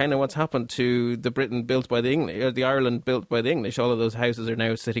 which is kind of what's happened to the Britain built by the English, or the Ireland built by the English. All of those houses are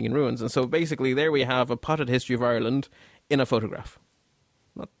now sitting in ruins, and so basically there we have a potted history of Ireland in a photograph.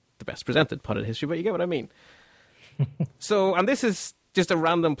 Not the best presented potted history, but you get what I mean. So, and this is just a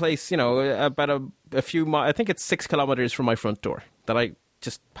random place, you know, about a few miles. I think it's 6 kilometers from my front door that I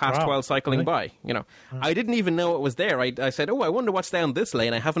just passed while cycling by. You know, I didn't even know it was there. I said, "Oh, I wonder what's down this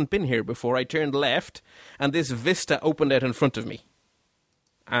lane. I haven't been here before." I turned left, and this vista opened out in front of me.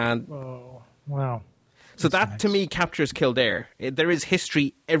 And wow! So That's that nice. to me captures Kildare. There is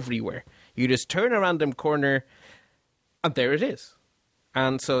history everywhere. You just turn a random corner, and there it is.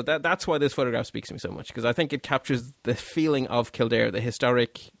 And so that's why this photograph speaks to me so much, because I think it captures the feeling of Kildare, the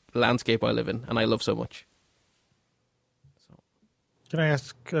historic landscape I live in, and I love so much. Can I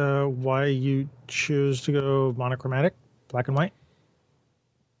ask why you choose to go monochromatic, black and white?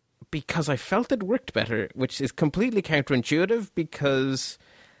 Because I felt it worked better, which is completely counterintuitive, because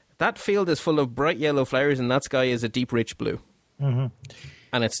that field is full of bright yellow flowers and that sky is a deep, rich blue. Mm-hmm.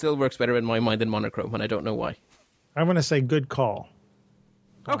 And it still works better in my mind than monochrome, and I don't know why. I'm going to say good call.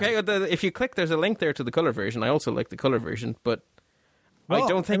 Okay, if you click, there's a link there to the color version. I also like the color version, but I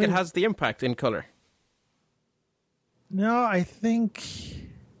don't think it has the impact in color. No, I think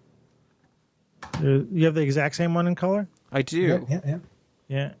you have the exact same one in color. I do.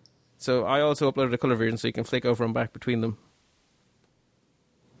 Yeah. So I also uploaded a color version, so you can flick over and back between them.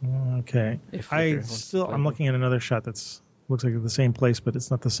 Okay. If Flickr wants to play I'm it. looking at another shot that's looks like the same place, but it's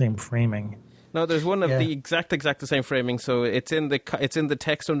not the same framing. No, there's one of the exact the same framing. So it's in the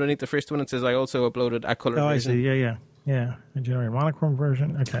text underneath the first one. It says I also uploaded a color Oh, version. I see. Yeah. I generated monochrome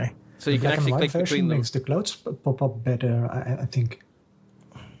version. Okay. So you can Black and actually white click version between them. makes the clouds pop up better, I think.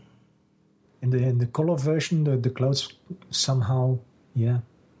 In the color version, the clouds somehow,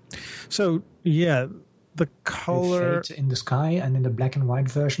 So the they color. fade in the sky, and in the black and white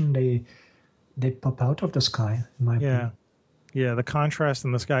version, they pop out of the sky. In my opinion. Yeah, the contrast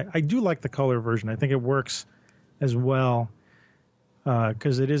in the sky. I do like the color version. I think it works as well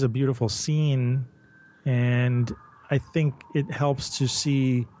because it is a beautiful scene, and I think it helps to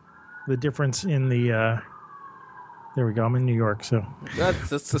see the difference in the. There we go. I'm in New York, so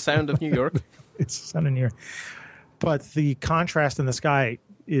That's the sound of New York. it's sun in here. But the contrast in the sky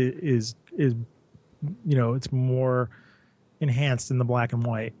is it's more enhanced in the black and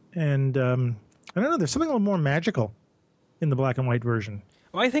white, and I don't know. There's something a little more magical in the black and white version.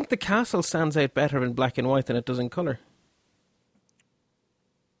 Well, I think the castle stands out better in black and white than it does in color.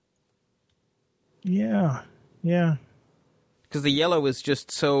 Yeah. Because the yellow is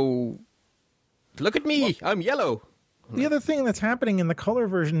just so. Look at me, I'm yellow. The other thing that's happening in the color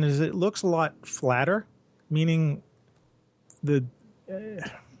version is it looks a lot flatter, meaning the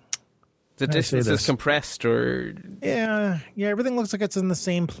distance is compressed, or everything looks like it's in the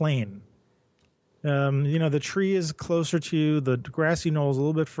same plane. The tree is closer to you, the grassy knoll is a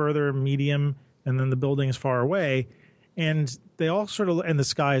little bit further, medium, and then the building is far away, and they all and the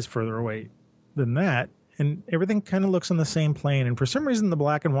sky is further away than that, and everything kind of looks in the same plane. And for some reason, the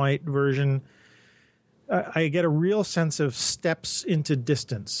black and white version, I get a real sense of steps into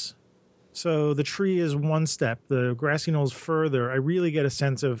distance. So the tree is one step, the grassy knoll is further. I really get a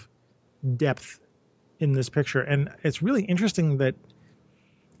sense of depth in this picture, and it's really interesting that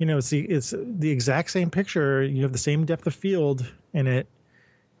it's the exact same picture. You have the same depth of field in it,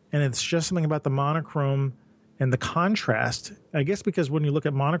 and it's just something about the monochrome and the contrast. I guess because when you look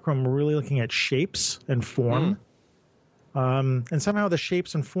at monochrome, we're really looking at shapes and form, and somehow the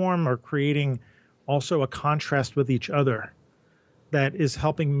shapes and form are creating also a contrast with each other that is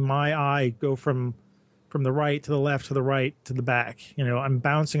helping my eye go from the right to the left to the right to the back. I'm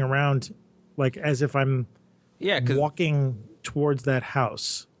bouncing around like as if I'm walking towards that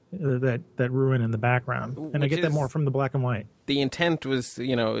house, that ruin in the background. And I get that more from the black and white. The intent was,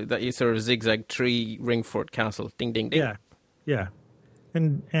 that you sort of zigzag tree, Ringfort Castle, ding, ding, ding. Yeah.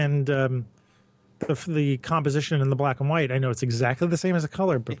 And the composition in the black and white, I know it's exactly the same as the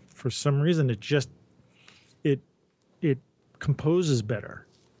color, but for some reason it composes better.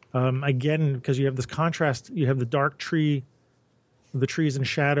 Again, because you have this contrast, you have the dark tree, the trees in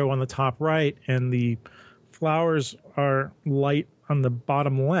shadow on the top right, and the flowers are light on the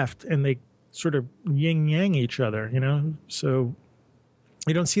bottom left, and they sort of yin yang each other, So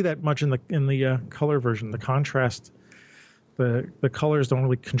you don't see that much in the color version. The contrast, the colors don't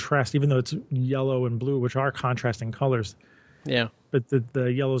really contrast, even though it's yellow and blue, which are contrasting colors. Yeah. But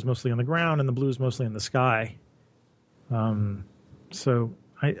the yellow is mostly on the ground, and the blue is mostly in the sky. So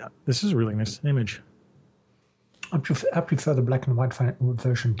this is a really nice image. I prefer the black and white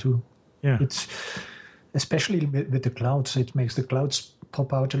version too. Yeah. It's especially with the clouds. It makes the clouds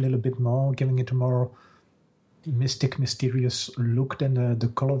pop out a little bit more, giving it a more mysterious look than the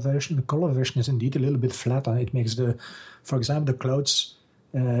color version. The color version is indeed a little bit flatter. It makes for example, the clouds,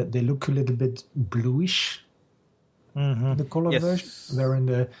 they look a little bit bluish. Mm-hmm. The color version, where in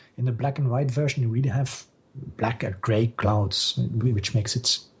the black and white version you really have black and gray clouds, which makes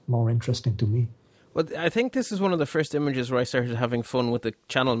it more interesting to me. Well, I think this is one of the first images where I started having fun with the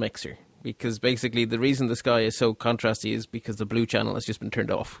channel mixer, because basically the reason the sky is so contrasty is because the blue channel has just been turned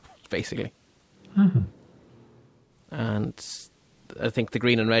off, basically. Mm-hmm. And I think the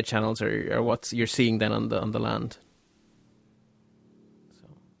green and red channels are what you're seeing then on the land. So,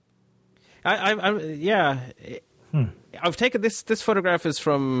 I've taken this photograph is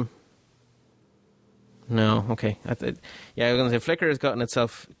from. No, okay. I was going to say Flickr has gotten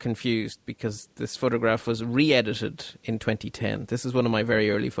itself confused because this photograph was re-edited in 2010. This is one of my very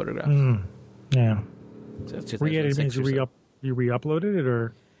early photographs. Yeah. So Re-edited means you re-uploaded it,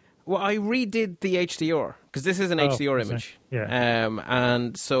 or? Well, I redid the HDR because this is an HDR image. Yeah.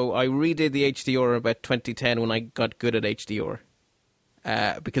 And so I redid the HDR about 2010 when I got good at HDR.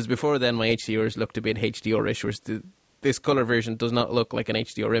 Because before then my HDRs looked a bit HDR-ish, whereas this color version does not look like an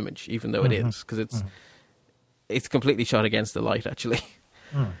HDR image, even though it is, because it's completely shot against the light, actually.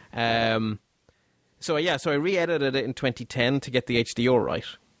 So I re-edited it in 2010 to get the HDR right.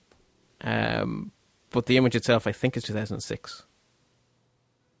 But the image itself, I think, is 2006.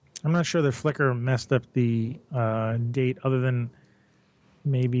 I'm not sure that Flickr messed up the date, other than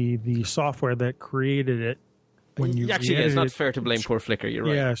maybe the software that created it. When you actually, it's not fair to blame poor Flickr. You're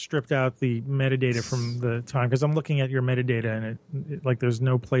right. Yeah, stripped out the metadata from the time, because I'm looking at your metadata and it like there's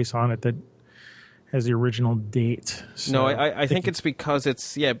no place on it that has the original date. So no, I think it's because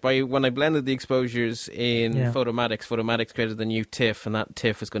it's when I blended the exposures in Photomatix created the new TIFF, and that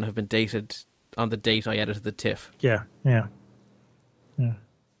TIFF is going to have been dated on the date I edited the TIFF. Yeah.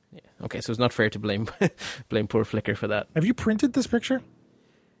 Okay, so it's not fair to blame poor Flickr for that. Have you printed this picture?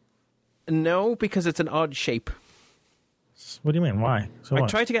 No, because it's an odd shape. What do you mean? Why?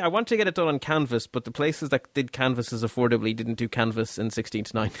 I want to get it done on canvas, but the places that did canvases affordably didn't do canvas in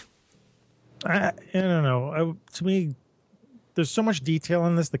 16:9. I don't know. To me, there's so much detail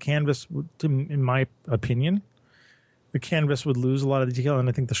in this. The canvas, in my opinion, the canvas would lose a lot of the detail, and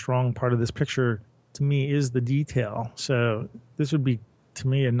I think the strong part of this picture, to me, is the detail. So this would be, to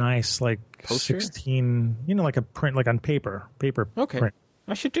me, a nice poster? 16, like a print, like on paper. Okay, print.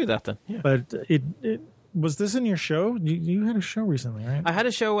 I should do that then. Yeah. But it was this in your show? You had a show recently, right? I had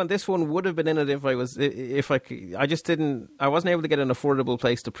a show, and this one would have been in it I just didn't. I wasn't able to get an affordable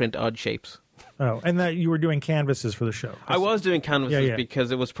place to print odd shapes. Oh, and that you were doing canvases for the show. I was doing canvases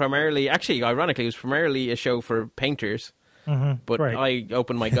because it was primarily, ironically, it was primarily a show for painters. Mm-hmm, but right. I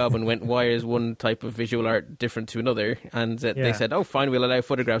opened my gob and went, why is one type of visual art different to another? And they said, oh, fine, we'll allow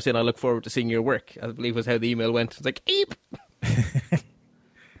photographs in. I look forward to seeing your work. I believe was how the email went. It's like, eep!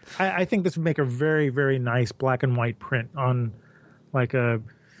 I think this would make a very, very nice black and white print on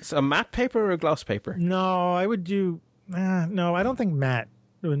It's a matte paper or a gloss paper? No, I would do... no, I don't think matte,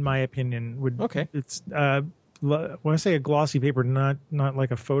 in my opinion, would... Okay. It's... when I say a glossy paper, not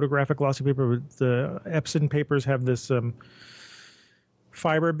like a photographic glossy paper, but the Epson papers have this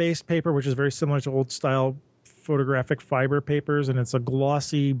fiber-based paper, which is very similar to old-style photographic fiber papers, and it's a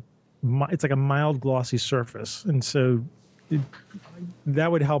glossy... It's like a mild glossy surface, and so...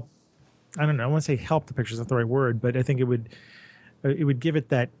 that would help. I don't know. I want to say help the picture is not the right word, but I think it would give it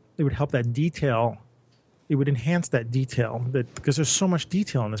that. It would help that detail. It would enhance that detail because there's so much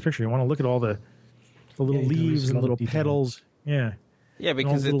detail in this picture. You want to look at all the little leaves and little petals. Yeah. Yeah,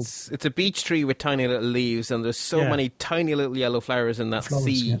 because it's a beech tree with tiny little leaves, and there's so many tiny little yellow flowers in that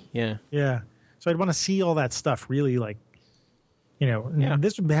sea. Yeah. So I'd want to see all that stuff really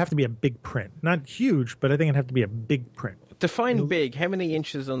This would have to be a big print. Not huge, but I think it'd have to be a big print. Define big. How many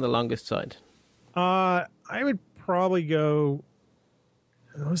inches on the longest side? I would probably go...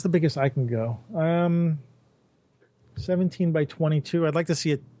 What's the biggest I can go? 17 by 22. I'd like to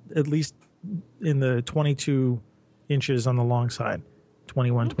see it at least in the 22 inches on the long side.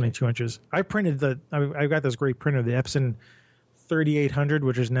 21, 22 inches. I printed I've got this great printer, the Epson 3800,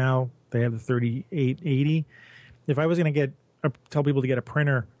 which is now, they have the 3880. If I was going to tell people to get a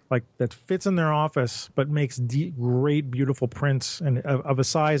printer that fits in their office but makes great, beautiful prints and of a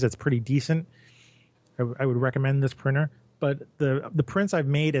size that's pretty decent, I would recommend this printer. But the prints I've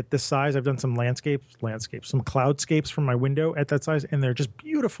made at this size, I've done some landscapes, some cloudscapes from my window at that size, and they're just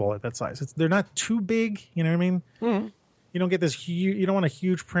beautiful at that size. They're not too big, you know what I mean? Mm-hmm. You don't get this you don't want a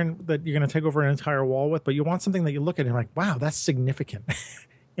huge print that you're going to take over an entire wall with, but you want something that you look at and you're like, wow, that's significant.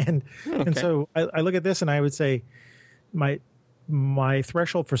 And so I look at this and I would say my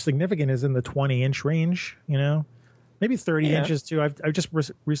threshold for significant is in the 20-inch range, maybe 30 inches too. I've just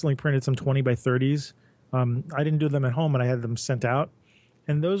recently printed some 20 by 30s. I didn't do them at home, and I had them sent out,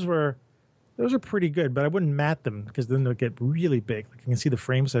 and those are pretty good. But I wouldn't mat them because then they'll get really big. Like you can see the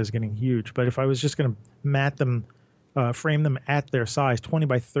frame size getting huge. But if I was just going to mat them, frame them at their size, 20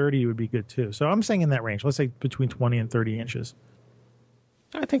 by 30 would be good too. So I'm saying in that range. Let's say between 20 and 30 inches.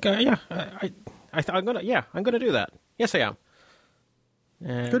 I think I'm gonna do that. Yes, I am.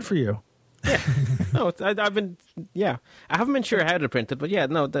 Good for you. Yeah. No, I haven't been sure how to print it, but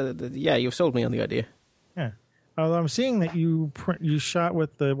you've sold me on the idea. Yeah. Although I'm seeing that you shot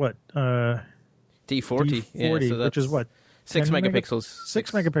with the what? D40. D40, so which is what? 6 megapixels.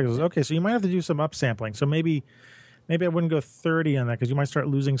 6 megapixels. Okay, so you might have to do some upsampling. So maybe I wouldn't go 30 on that because you might start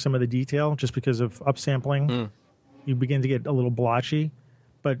losing some of the detail just because of upsampling. You begin to get a little blotchy.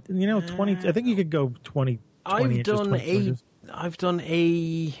 But 20. I think you could go 20. I've done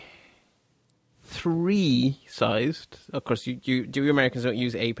a 3 sized. Of course, you Americans don't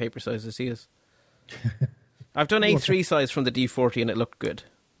use A paper size to see us. I've done A3 size from the D40 and it looked good.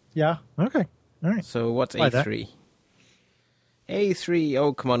 Yeah. Okay. All right. So what's A3? A3.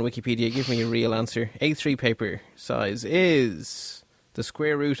 Oh, come on, Wikipedia, give me a real answer. A3 paper size is the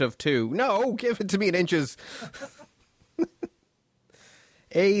square root of 2. No, give it to me in inches.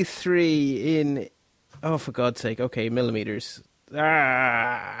 A3 in, oh, for God's sake, okay, millimeters.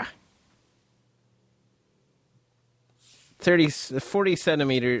 42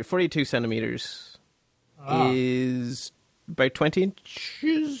 centimeters is about 20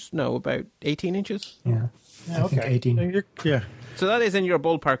 inches? No, about 18 inches? Yeah, I think 18. Yeah. So that is in your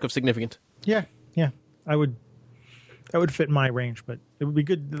ballpark of significant. Yeah. That would fit my range, but it would be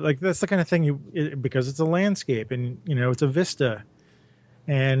good. Like, that's the kind of thing because it's a landscape and, it's a vista.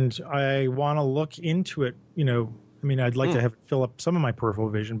 And I want to look into it, I'd like to have fill up some of my peripheral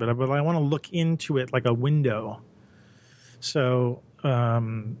vision, but I want to look into it like a window. So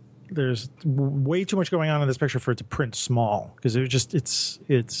there's way too much going on in this picture for it to print small because it's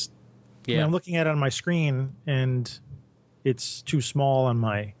I'm looking at it on my screen and it's too small on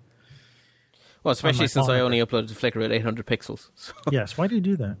my. Well, especially since I only uploaded to Flickr at 800 pixels. So. Yes, why do you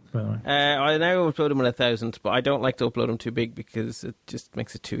do that, by the way? I now upload them at 1,000, but I don't like to upload them too big because it just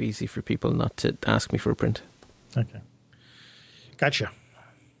makes it too easy for people not to ask me for a print. Okay. Gotcha.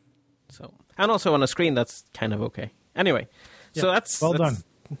 So, and also on a screen, that's kind of okay. Anyway, so that's... Well done.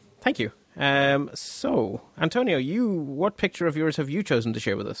 Thank you. So, Antonio, what picture of yours have you chosen to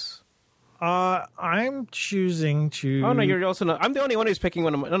share with us? I'm choosing to... Oh, no, you're also not... I'm the only one who's picking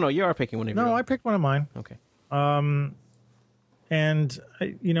one of mine. No, you are picking one of yours. No, I picked one of mine. Okay. And,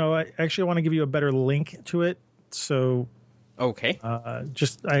 I actually want to give you a better link to it. So... Okay.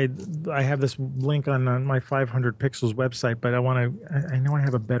 I have this link on my 500 Pixels website, but I know I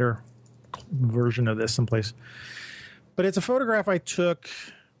have a better version of this someplace. But it's a photograph I took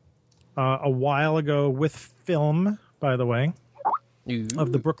a while ago with film, by the way,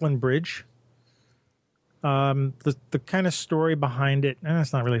 of the Brooklyn Bridge. The kind of story behind it, and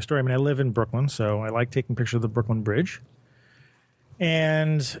it's not really a story. I mean, I live in Brooklyn, so I like taking pictures of the Brooklyn Bridge.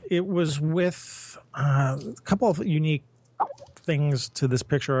 And it was with a couple of unique things to this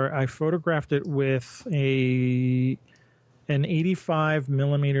picture. I photographed it with an 85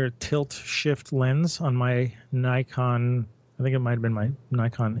 millimeter tilt shift lens on my Nikon. I think it might have been my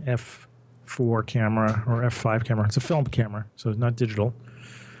Nikon F4 camera or F5 camera. It's a film camera, so it's not digital.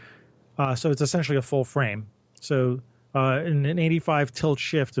 So it's essentially a full frame. So in an 85 tilt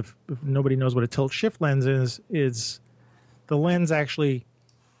shift, if nobody knows what a tilt shift lens is the lens actually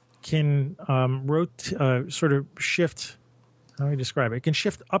can sort of shift. How do I describe it? It can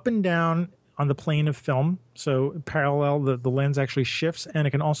shift up and down on the plane of film. So parallel, the lens actually shifts, and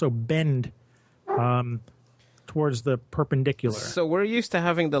it can also bend towards the perpendicular. So we're used to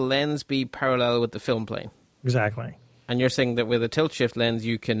having the lens be parallel with the film plane. Exactly. And you're saying that with a tilt shift lens,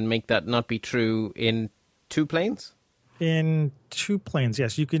 you can make that not be true in two planes? In two planes,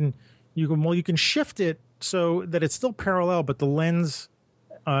 yes. You can shift it so that it's still parallel, but the lens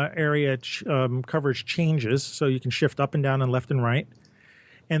area coverage changes. So you can shift up and down and left and right,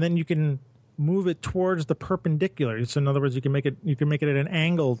 and then you can move it towards the perpendicular. So in other words, you can make it at an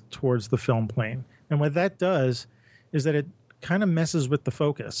angle towards the film plane. And what that does is that it kind of messes with the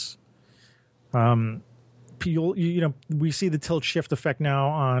focus. We see the tilt shift effect now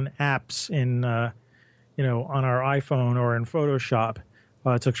on apps in on our iPhone or in Photoshop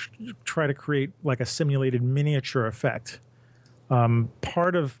to try to create like a simulated miniature effect.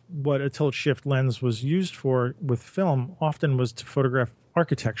 Part of what a tilt shift lens was used for with film often was to photograph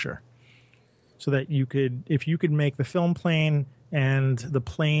architecture, so that if you could make the film plane and the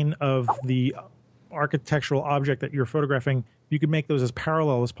plane of the architectural object that you're photographing, you could make those as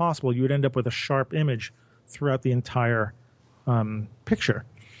parallel as possible. You would end up with a sharp image throughout the entire picture.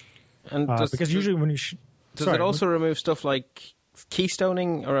 And because usually when you does it also remove stuff like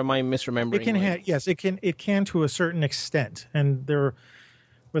keystoning, or am I misremembering? It can yes, it can to a certain extent. And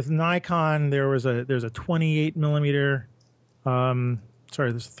with Nikon, there's a 28 millimeter, there's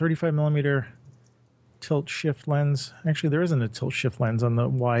a 35 millimeter tilt shift lens. Actually, there isn't a tilt shift lens on the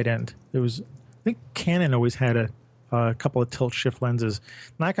wide end. I think Canon always had a couple of tilt shift lenses.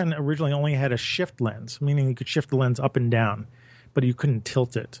 Nikon originally only had a shift lens, meaning you could shift the lens up and down, but you couldn't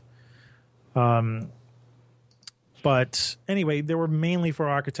tilt it. But anyway, they were mainly for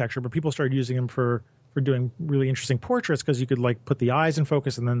architecture, but people started using them for doing really interesting portraits, because you could like put the eyes in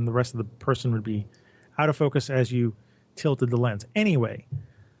focus and then the rest of the person would be out of focus as you tilted the lens. Anyway,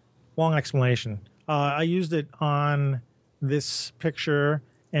 long explanation. I used it on this picture,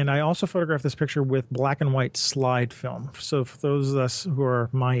 and I also photographed this picture with black and white slide film. So for those of us who are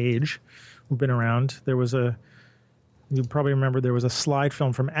my age, who've been around, you probably remember there was a slide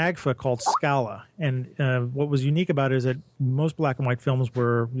film from Agfa called Scala. And what was unique about it is that most black and white films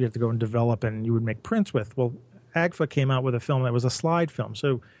were you have to go and develop and you would make prints with. Well, Agfa came out with a film that was a slide film.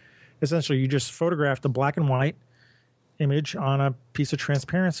 So essentially you just photographed a black and white image on a piece of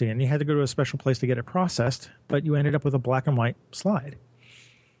transparency, and you had to go to a special place to get it processed, but you ended up with a black and white slide.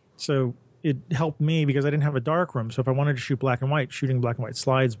 So it helped me because I didn't have a dark room. So if I wanted to shoot black and white, shooting black and white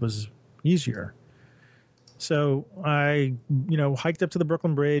slides was easier. So I, hiked up to the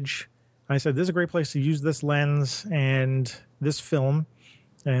Brooklyn Bridge. I said, this is a great place to use this lens and this film.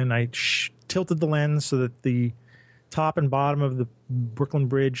 And I tilted the lens so that the top and bottom of the Brooklyn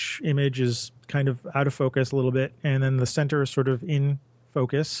Bridge image is kind of out of focus a little bit. And then the center is sort of in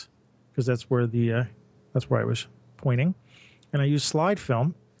focus, because that's where I was pointing. And I used slide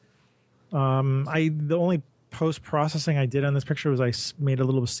film. The only post-processing I did on this picture was I made a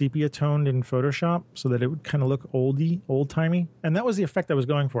little sepia toned in Photoshop so that it would kind of look old-timey. And that was the effect I was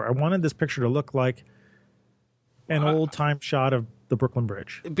going for. I wanted this picture to look like an old-time shot of the Brooklyn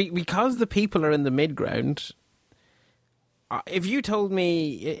Bridge. Because the people are in the midground, if you told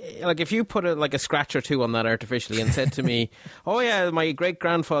me, like if you put a scratch or two on that artificially and said to me, oh yeah, my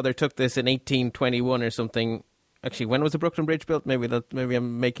great-grandfather took this in 1821 or something. Actually, when was the Brooklyn Bridge built? Maybe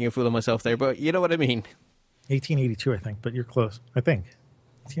I'm making a fool of myself there, but you know what I mean. 1882, I think, but you're close. I think.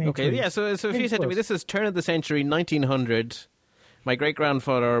 Okay, yeah. So if you said to me, this is turn of the century, 1900, my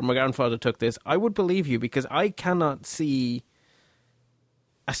great-grandfather or my grandfather took this, I would believe you, because I cannot see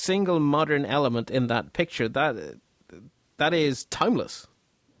a single modern element in that picture. That is timeless.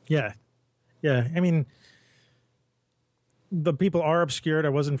 Yeah. I mean, the people are obscured. I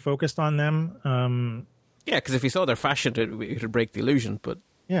wasn't focused on them. Yeah, because if you saw their fashion, it would break the illusion. But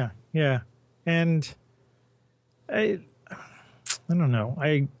yeah, and I don't know.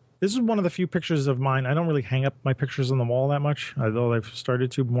 This is one of the few pictures of mine. I don't really hang up my pictures on the wall that much, although I've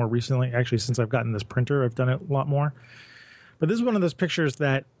started to more recently. Actually, since I've gotten this printer, I've done it a lot more. But this is one of those pictures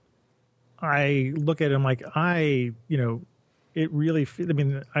that I look at and I'm like, it really,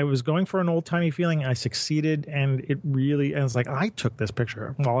 I was going for an old-timey feeling. I succeeded, and it's like, I took this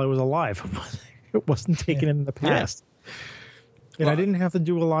picture while I was alive. It wasn't taken in the past. Yeah. And I didn't have to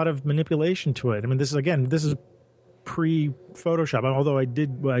do a lot of manipulation to it. I mean, this is pre-Photoshop, although I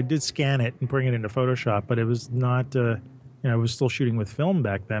did scan it and bring it into Photoshop, but it was not, I was still shooting with film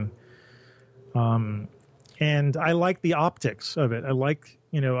back then. And I like the optics of it. I like,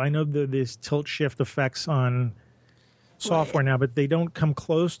 I know these tilt shift effects on software now, but they don't come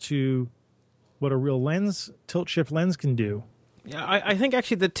close to what a real tilt shift lens can do. Yeah, I think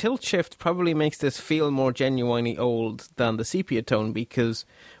actually the tilt shift probably makes this feel more genuinely old than the sepia tone, because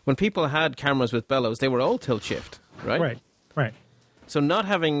when people had cameras with bellows, they were all tilt shift, right? Right. So not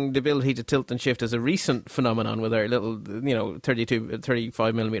having the ability to tilt and shift is a recent phenomenon with our little,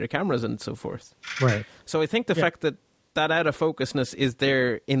 35 millimeter cameras and so forth. Right. So I think the fact that out of focusness is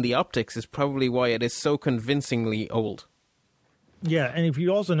there in the optics is probably why it is so convincingly old. Yeah, and if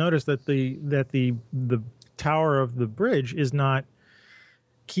you also notice that the tower of the bridge is not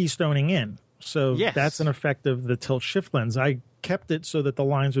keystoning in. So that's an effect of the tilt shift lens. I kept it so that the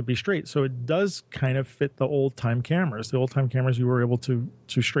lines would be straight. So it does kind of fit the old time cameras. The old time cameras, you were able to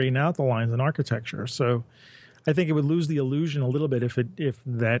straighten out the lines in architecture. So I think it would lose the illusion a little bit if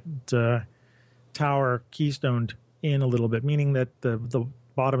that tower keystoned in a little bit, meaning that the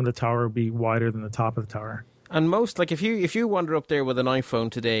bottom of the tower would be wider than the top of the tower. And most, like if you wander up there with an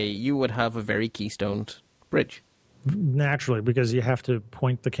iPhone today, you would have a very keystoned bridge. naturally because you have to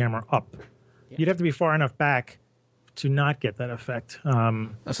point the camera up. Yeah. You'd have to be far enough back to not get that effect. So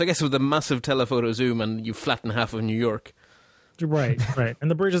I guess with a massive telephoto zoom and you flatten half of New York. Right.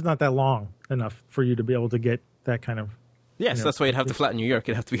 And the bridge is not that long enough for you to be able to get that kind of... Yes, that's why you'd have to flatten New York.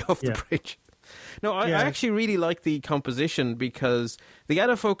 You'd have to be off the bridge. No, I actually really like the composition because the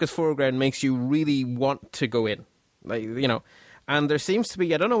out-of-focus foreground makes you really want to go in. Like, you know, and there seems to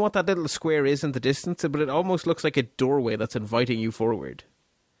be, I don't know what that little square is in the distance, but it almost looks like a doorway that's inviting you forward.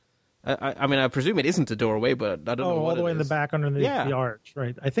 I mean, I presume it isn't a doorway, but I don't know what all the way it in the is. back underneath the arch,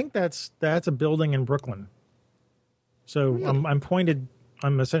 right? I think that's a building in Brooklyn. So really?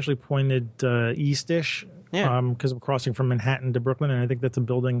 I'm essentially pointed east-ish because I'm crossing from Manhattan to Brooklyn, and I think that's a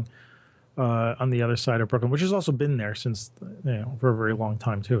building on the other side of Brooklyn, which has also been there since for a very long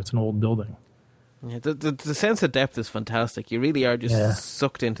time too. It's an old building. Yeah, the sense of depth is fantastic. You really are just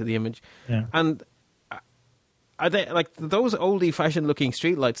sucked into the image. Yeah. And are they like those oldie-fashioned looking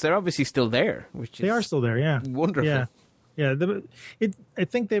streetlights? They're obviously still there. They are still there. Yeah. Wonderful. Yeah. I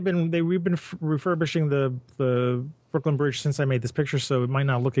think we've been refurbishing the Brooklyn Bridge since I made this picture, so it might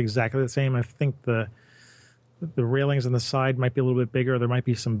not look exactly the same. I think the railings on the side might be a little bit bigger. There might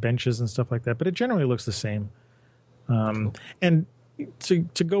be some benches and stuff like that, but it generally looks the same. Cool. And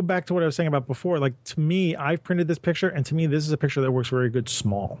to go back to what I was saying about before, like to me, I've printed this picture, and to me, this is a picture that works very good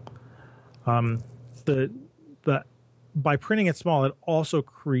small. By printing it small, it also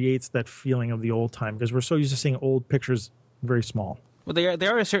creates that feeling of the old time because we're so used to seeing old pictures very small. Well, they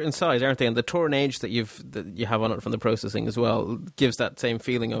are a certain size, aren't they? And the torn edge that you have on it from the processing as well gives that same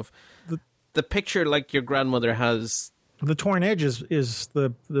feeling of the picture like your grandmother has. The torn edge is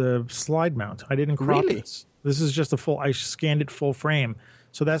the slide mount. I didn't crop it. This is just I scanned it full frame.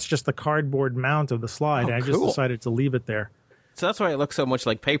 So that's just the cardboard mount of the slide. And I just decided to leave it there. So that's why it looks so much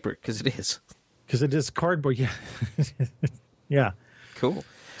like paper, because it is. Because it is cardboard, yeah. Yeah. Cool.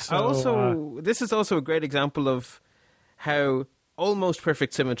 So, this is also a great example of how almost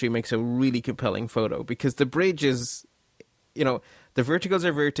perfect symmetry makes a really compelling photo, because the bridge is, the verticals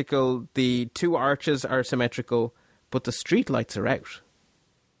are vertical, the two arches are symmetrical, but the streetlights are out.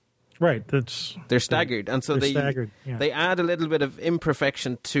 Right, they're staggered, and so they add a little bit of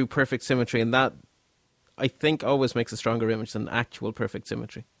imperfection to perfect symmetry, and that I think always makes a stronger image than actual perfect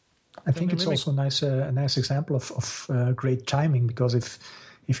symmetry. I think it's also a nice example of great timing, because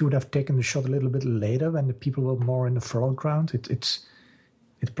if you would have taken the shot a little bit later when the people were more in the foreground, it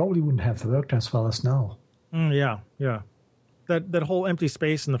probably wouldn't have worked as well as now. Yeah. That whole empty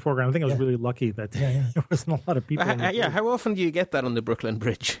space in the foreground, I think I was really lucky that there wasn't a lot of people. How often do you get that on the Brooklyn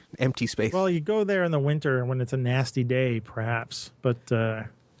Bridge? Empty space. Well, you go there in the winter when it's a nasty day, perhaps. But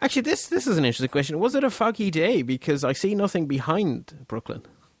actually, this is an interesting question. Was it a foggy day? Because I see nothing behind Brooklyn.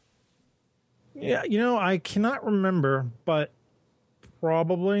 Yeah, I cannot remember, but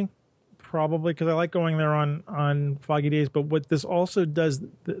probably because I like going there on foggy days. But what this also does,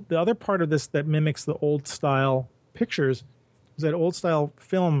 the other part of this that mimics the old style pictures, is that old style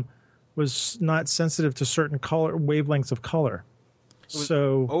film was not sensitive to certain color wavelengths of color.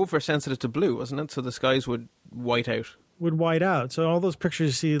 So oversensitive to blue, wasn't it? So the skies would white out. So all those pictures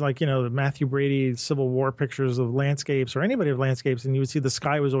you see, like, the Matthew Brady Civil War pictures of landscapes or anybody of landscapes, and you would see the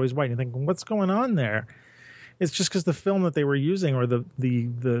sky was always white. And you think, what's going on there? It's just because the film that they were using, or the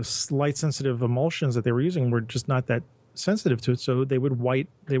light sensitive emulsions that they were using, were just not that sensitive to it. So they would white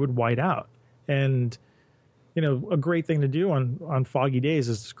out. And a great thing to do on foggy days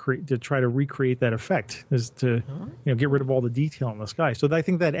is to try to recreate that effect, is to get rid of all the detail in the sky. So I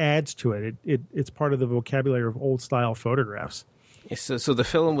think that adds to it. It's part of the vocabulary of old style photographs. Yes, so the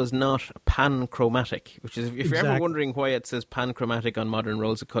film was not panchromatic, which is, if you're ever wondering why it says panchromatic on modern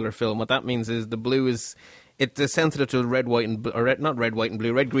rolls of color film, what that means is the blue is sensitive to red, white, and blue, or not red, white, and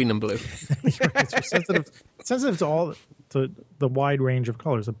blue, red, green, and blue. Right. It's sensitive to the wide range of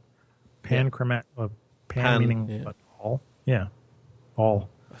colors. A panchromatic. Pan meaning all? Yeah. All.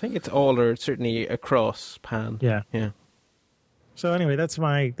 I think it's all, or certainly across pan. Yeah. So anyway, that's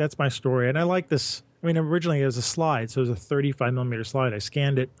my story. And I like this. I mean, originally it was a slide, so it was a 35 millimeter slide. I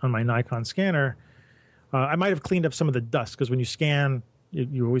scanned it on my Nikon scanner. I might have cleaned up some of the dust, because when you scan,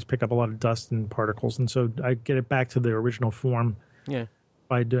 you always pick up a lot of dust and particles. And so I get it back to the original form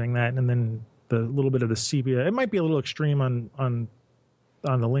by doing that. And then the little bit of the sepia. It might be a little extreme on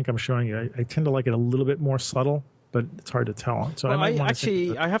the link I'm showing you. I tend to like it a little bit more subtle, but it's hard to tell. So I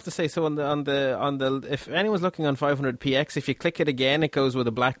have to say, so on the if anyone's looking on 500px, if you click it again, it goes with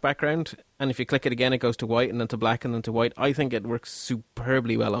a black background, and if you click it again, it goes to white, and then to black, and then to white. I think it works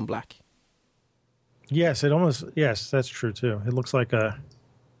superbly well on black. Yes, that's true too. It looks like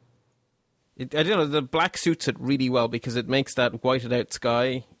I don't know, the black suits it really well because it makes that whited out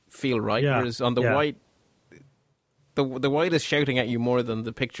sky feel right. Yeah. Whereas on the white, the white is shouting at you more than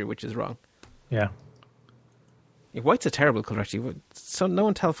the picture, which is wrong. Yeah. Yeah, white's a terrible colour, actually. So no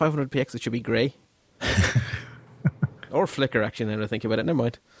one tell 500px it should be grey. Or flicker, actually, now that I think about it. Never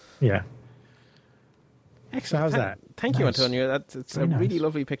mind. Yeah. Excellent. So how's that? Thank you, Nice. Antonio. It's Very a really nice.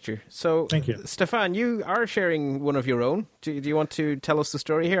 lovely picture. So, Thank you. Stefan, you are sharing one of your own. Do you want to tell us the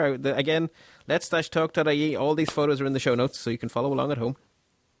story here? Again, let's-talk.ie. All these photos are in the show notes, so you can follow along at home.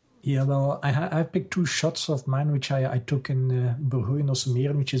 Yeah, well, I picked 2 shots of mine, which I took in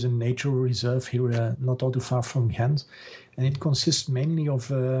Berghoenosmeren, which is a nature reserve here, not all too far from Ghent. And it consists mainly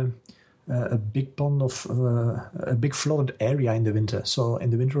of a big pond of a big flooded area in the winter. So in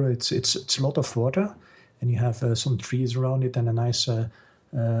the winter, it's a lot of water, and you have some trees around it and a nice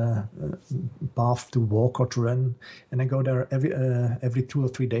path to walk or to run. And I go there every 2 or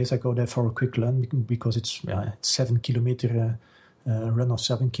 3 days. I go there for a quick run because it's 7 kilometer. Run of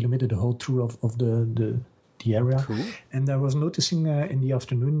 7 kilometers, the whole tour of the area. Cool. And I was noticing in the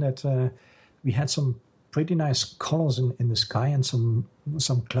afternoon that we had some pretty nice colors in the sky, and some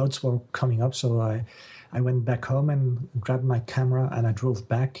clouds were coming up. So I went back home and grabbed my camera, and I drove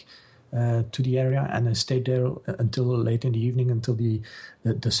back to the area, and I stayed there until late in the evening, until the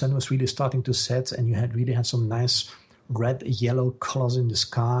sun was really starting to set, and you really had some nice red, yellow colors in the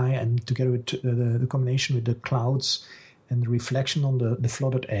sky, and together with the combination with the clouds and the reflection on the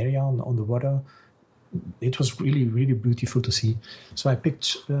flooded area on the water, it was really, really beautiful to see. So I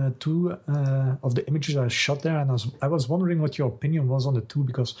picked 2 of the images I shot there, and I was wondering what your opinion was on the 2,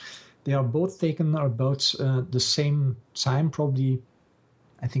 because they are both taken about the same time, probably,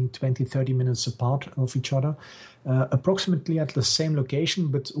 I think, 20, 30 minutes apart of each other, approximately at the same location,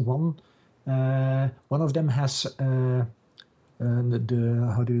 but one of them has...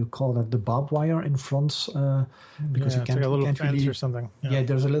 how do you call that? The barbed wire in front, because you it's like a little can't fence really, or something. Yeah,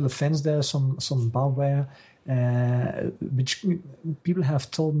 there's a little fence there, some barbed wire, which people have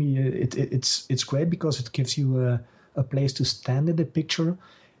told me it's great because it gives you a place to stand in the picture.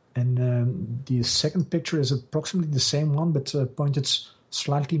 And the second picture is approximately the same one, but pointed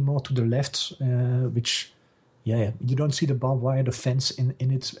slightly more to the left, which. Yeah, you don't see the barbed wire, the fence in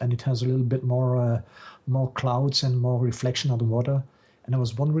it, and it has a little bit more clouds and more reflection of the water. And I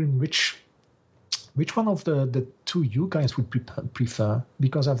was wondering which one of the 2 you guys would prefer,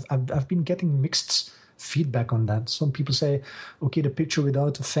 because I've been getting mixed feedback on that. Some people say, okay, the picture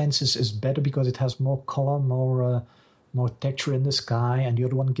without the fence is better because it has more color, more texture in the sky, and the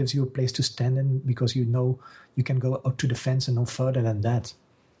other one gives you a place to stand in because you know you can go up to the fence and no further than that.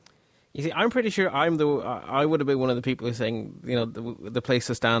 You see, I'm pretty sure I would have been one of the people who's saying, the place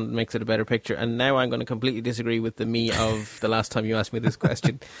to stand makes it a better picture. And now I'm going to completely disagree with the me of the last time you asked me this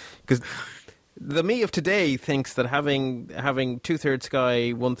question. Because the me of today thinks that having 2/3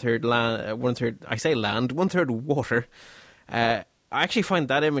 sky, 1/3 land, 1/3, I say land, 1/3 water, I actually find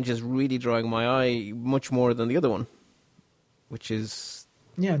that image is really drawing my eye much more than the other one, which is...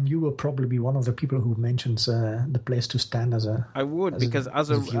 Yeah, and you will probably be one of the people who mentions the place to stand as a... I would, because as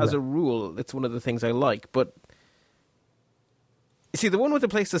a rule, it's one of the things I like. But, you see, the one with the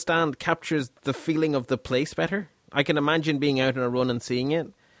place to stand captures the feeling of the place better. I can imagine being out on a run and seeing it.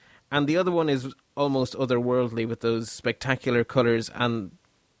 And the other one is almost otherworldly with those spectacular colours and,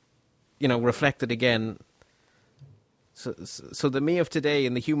 reflected again. So the me of today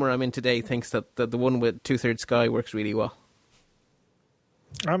and the humour I'm in today thinks that the one with 2/3 sky works really well.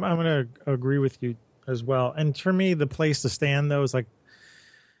 I'm going to agree with you as well. And for me, the place to stand, though, is like,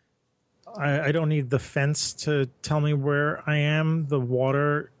 I don't need the fence to tell me where I am. The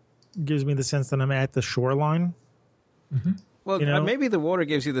water gives me the sense that I'm at the shoreline. Mm-hmm. Well, maybe the water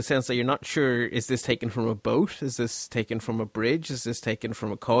gives you the sense that you're not sure, is this taken from a boat? Is this taken from a bridge? Is this taken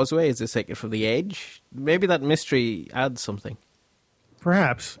from a causeway? Is this taken from the edge? Maybe that mystery adds something.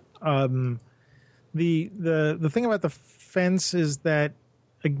 Perhaps. The thing about the fence is that,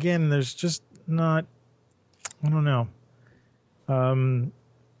 again, there's just not, I don't know.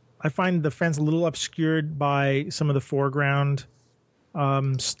 I find the fence a little obscured by some of the foreground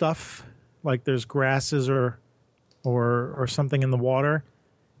stuff, like there's grasses or something in the water,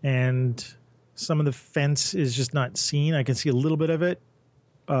 and some of the fence is just not seen. I can see a little bit of it,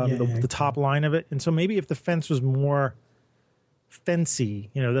 the top line of it. And so maybe if the fence was more fancy,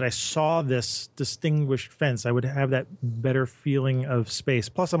 that I saw this distinguished fence, I would have that better feeling of space.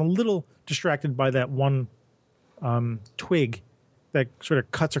 Plus, I'm a little distracted by that one twig that sort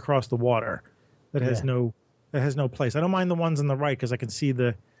of cuts across the water that has no place. I don't mind the ones on the right because I can see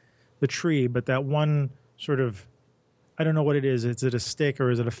the tree, but that one sort of, I don't know what it is. Is it a stick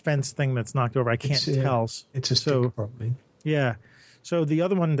or is it a fence thing that's knocked over? I can't tell. It's a stick, probably. Yeah. So the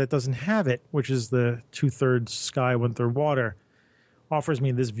other one that doesn't have it, which is the 2/3 sky, 1/3 water, offers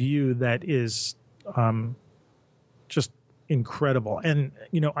me this view that is just incredible. And,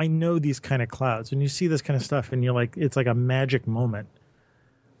 I know these kind of clouds. When you see this kind of stuff and you're like, it's like a magic moment.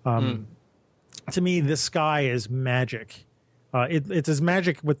 To me, this sky is magic. It's as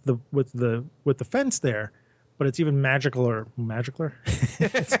magic with the fence there, but it's even magicaler.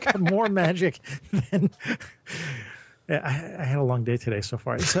 It's got more magic than. I had a long day today so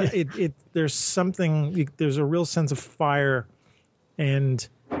far. So there's something. There's a real sense of fire, and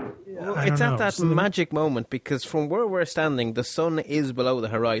it's at that magic moment because from where we're standing, the sun is below the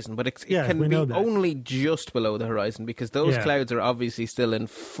horizon, but it can be only just below the horizon because those clouds are obviously still in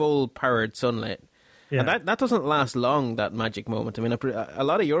full powered sunlight. Yeah. And that doesn't last long, that magic moment. I mean, a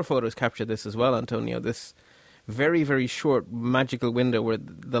lot of your photos capture this as well, Antonio, this very, very short magical window where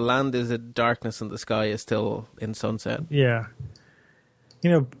the land is in darkness and the sky is still in sunset. Yeah.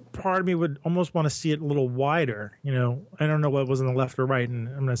 Part of me would almost want to see it a little wider. I don't know what was on the left or right, and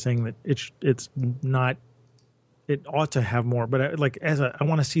I'm not saying that it's not. It ought to have more, but I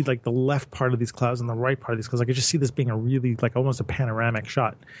want to see like the left part of these clouds and the right part of these clouds. I could just see this being a really like almost a panoramic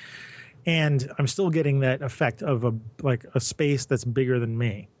shot. And I'm still getting that effect of a space that's bigger than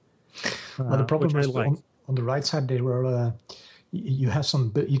me. Well, the problem is on the right side there were you have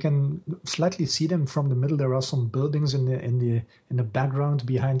some. You can slightly see them from the middle. There are some buildings in the background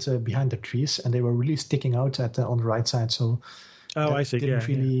behind the trees, and they were really sticking out on the right side. So I see. Didn't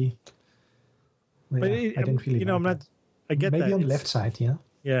really. Yeah. I didn't really. I'm not. I get maybe that. on the left side. Yeah.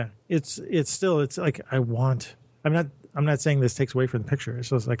 Yeah, it's still like I want. I'm not saying this takes away from the picture. It's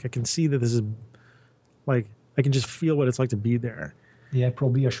just like I can see that this is like I can just feel what it's like to be there. Yeah,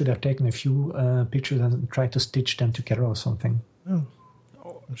 probably I should have taken a few pictures and tried to stitch them together or something.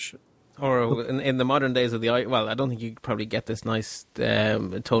 Oh shit. Or in the modern days of the well, I don't think you could probably get this nice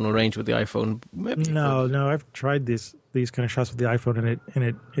tonal range with the iPhone. No, I've tried these kind of shots with the iPhone,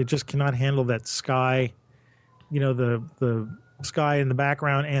 and it just cannot handle that sky. The sky in the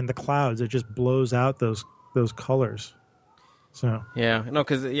background and the clouds. It just blows out those colors. So yeah, no,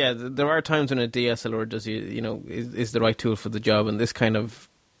 because there are times when a DSLR does is the right tool for the job, and this kind of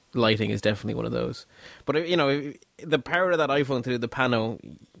lighting is definitely one of those. But the power of that iPhone to do the pano,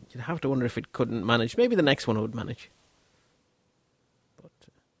 you'd have to wonder if it couldn't manage. Maybe the next one would manage. But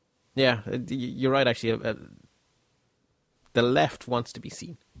yeah, you're right. Actually, the left wants to be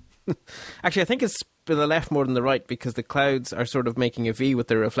seen. Actually, I think it's the left more than the right because the clouds are sort of making a V with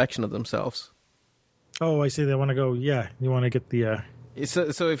their reflection of themselves. Oh, I see. They want to go. Yeah, you want to get the.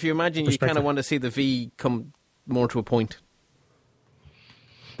 So if you imagine, you kind of want to see the V come more to a point.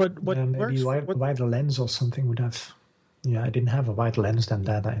 But what maybe wider lens or something would have. Yeah, I didn't have a wider lens than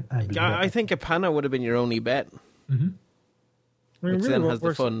that. I think a pano would have been your only bet. Mm-hmm. Which then has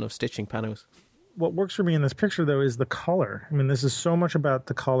the fun of stitching panos. What works for me in this picture, though, is the color. I mean, this is so much about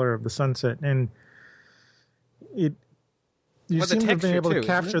the color of the sunset, and you seem to have been able to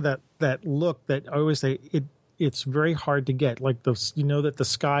capture that look that I always say it's very hard to get. Like that the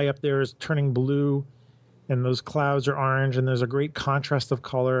sky up there is turning blue, and those clouds are orange, and there's a great contrast of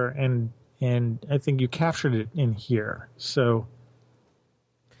color, and I think you captured it in here. So,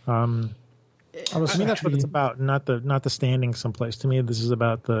 I mean that's what it's about, not the standing someplace. To me, this is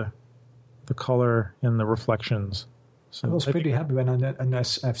about the color and the reflections. So I was pretty happy when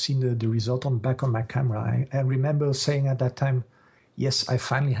I've seen the result back on my camera. I remember saying at that time, yes, I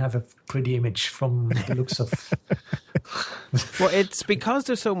finally have a pretty image from the looks of... Well, it's because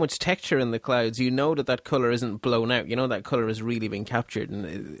there's so much texture in the clouds, that colour isn't blown out. That colour has really been captured.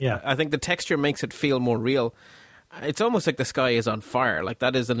 And I think the texture makes it feel more real. It's almost like the sky is on fire. Like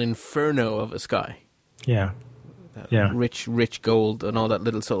that is an inferno of a sky. Yeah. Rich, rich gold and all that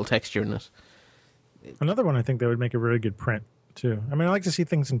little subtle texture in it. Another one I think that would make a really good print, too. I mean, I like to see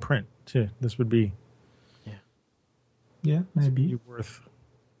things in print, too. This would be... Yeah, maybe. Worth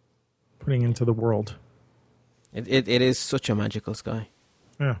putting into the world. It is such a magical sky.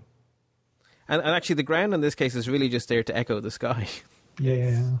 Yeah. And actually, the ground in this case is really just there to echo the sky.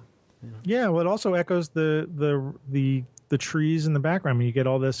 Yeah. Yeah, well, it also echoes the trees in the background. I mean, you get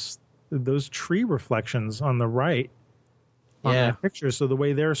all those tree reflections on the right on that picture. So the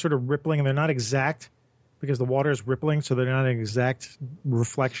way they're sort of rippling, and they're not exact because the water is rippling, so they're not an exact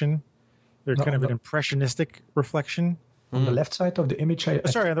reflection. They're kind of an impressionistic reflection. On the left side of the image, on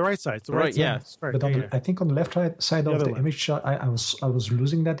the right side. The right, yeah. Right, but I think on the left side of the image, I was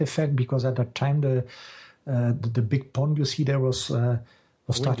losing that effect because at that time the big pond you see there was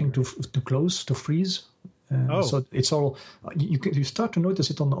starting to freeze, So it's all you start to notice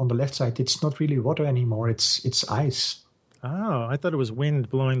it on the left side. It's not really water anymore. It's ice. Oh, I thought it was wind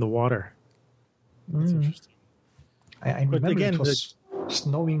blowing the water. That's interesting. I remember again, it was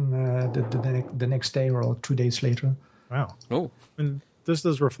snowing the next day or 2 days later. Wow. Oh. And just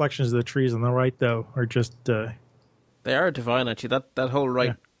those reflections of the trees on the right, though, are just... They are divine, actually. That whole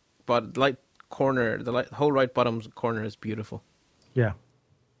right light corner, whole right bottom corner is beautiful. Yeah.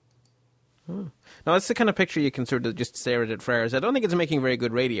 Now, that's the kind of picture you can sort of just stare at for hours. I don't think it's making very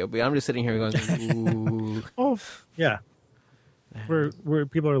good radio, but I'm just sitting here going, ooh. Oh, yeah. Where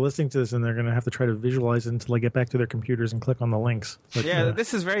people are listening to this and they're going to have to try to visualize it until they get back to their computers and click on the links. But, yeah,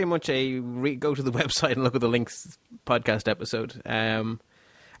 this is very much a go to the website and look at the links podcast episode.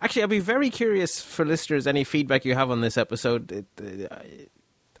 Actually, I'd be very curious for listeners, any feedback you have on this episode.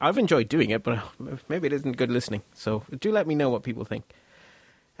 I've enjoyed doing it, but maybe it isn't good listening. So do let me know what people think.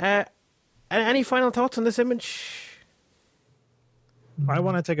 Any final thoughts on this image? I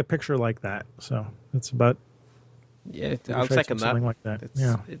want to take a picture like that. So it's about... Yeah, I'll second that. Something like that.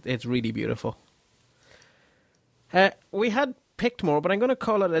 It's really beautiful. We had picked more, but I'm going to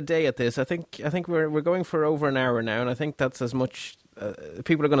call it a day at this. I think we're going for over an hour now, and I think that's as much.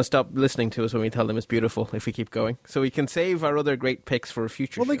 People are going to stop listening to us when we tell them it's beautiful if we keep going. So we can save our other great picks for a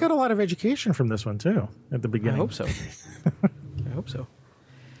future. Well, they show. got a lot of education from this one too at the beginning. I hope so. I hope so.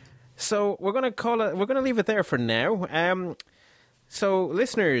 So we're going to call it. We're going to leave it there for now. So,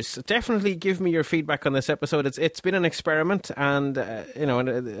 listeners, definitely give me your feedback on this episode. It's been an experiment, and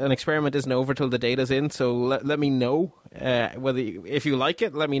an experiment isn't over till the data's in. So let me know if you like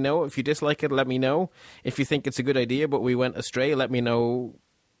it. Let me know if you dislike it. Let me know if you think it's a good idea, but we went astray. Let me know.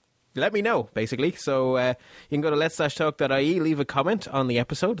 Let me know, basically. So you can go to lets-talk.ie, leave a comment on the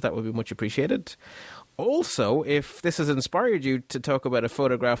episode. That would be much appreciated. Also, if this has inspired you to talk about a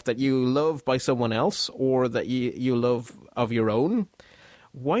photograph that you love by someone else or that you love of your own,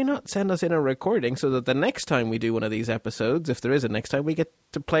 why not send us in a recording so that the next time we do one of these episodes, if there is a next time, we get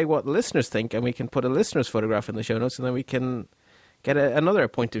to play what listeners think and we can put a listener's photograph in the show notes and then we can get another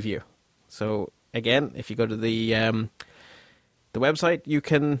point of view. So, again, if you go to the website, you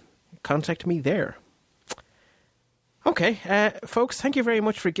can contact me there. Okay, folks, thank you very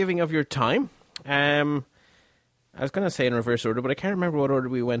much for giving of your time. I was going to say in reverse order, but I can't remember what order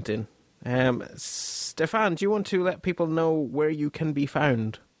we went in. Stefan, do you want to let people know where you can be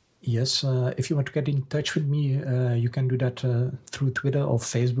found? Yes, if you want to get in touch with me, you can do that through Twitter or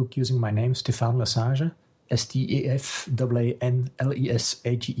Facebook using my name, Stefan Lesage,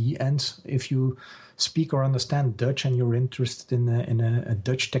 STEFANLESAGE. And if you speak or understand Dutch and you're interested in a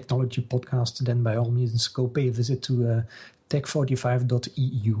Dutch technology podcast, then by all means go pay a visit to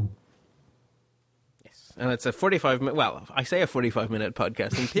tech45.eu. And it's a 45-minute... Well, I say a 45-minute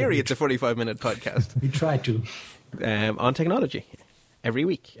podcast. In theory, it's a 45-minute podcast. We try to. On technology every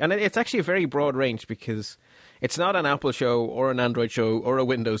week. And it's actually a very broad range because it's not an Apple show or an Android show or a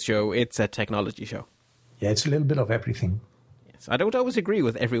Windows show. It's a technology show. Yeah, it's a little bit of everything. Yes, I don't always agree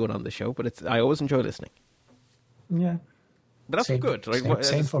with everyone on the show, but I always enjoy listening. Yeah. But that's good, right?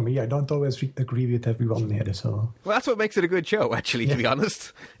 Same for me. I don't always agree with everyone there. So. Well, that's what makes it a good show, actually, to be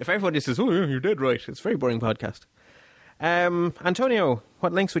honest. If everyone just says, oh, yeah, you're dead right, it's a very boring podcast. Antonio,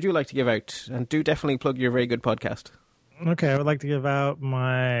 what links would you like to give out? And do definitely plug your very good podcast. Okay, I would like to give out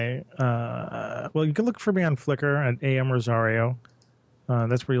my... well, you can look for me on Flickr at AM Rosario.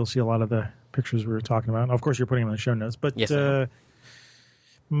 That's where you'll see a lot of the pictures we were talking about. Of course, you're putting them in the show notes. But yes,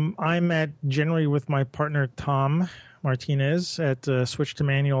 I'm generally with my partner, Tom Martinez, at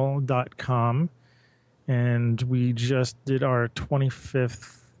switchtomanual.com. And we just did our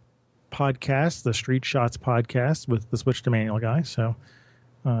 25th podcast, the Street Shots podcast, with the Switch to Manual guy. So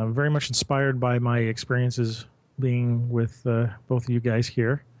very much inspired by my experiences being with both of you guys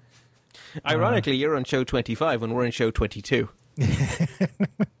here. Ironically, you're on show 25 and we're on show 22.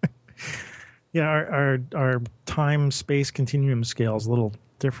 Yeah, our time-space continuum scale is a little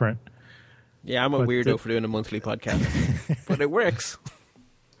different. Yeah, I'm a weirdo for doing a monthly podcast, but it works.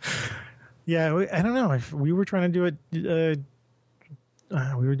 Yeah, I don't know. If we were trying to do it,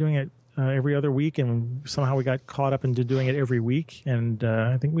 we were doing it every other week, and somehow we got caught up into doing it every week, and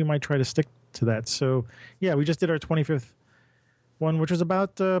I think we might try to stick to that. So, yeah, we just did our 25th one, which was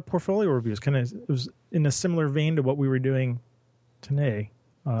about portfolio reviews. It was in a similar vein to what we were doing today.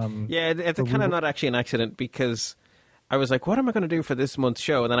 Yeah, it's kind of not actually an accident because I was like, what am I going to do for this month's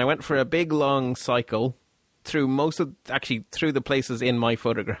show? And then I went for a big, long cycle through through the places in my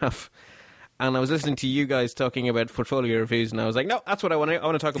photograph. And I was listening to you guys talking about portfolio reviews, and I was like, no, that's what I want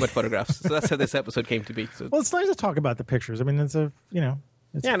to talk about photographs. So that's how this episode came to be. So. Well, it's nice to talk about the pictures. I mean, it's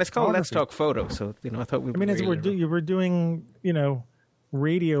And it's called Let's Talk Photo. So I thought we'd. We're doing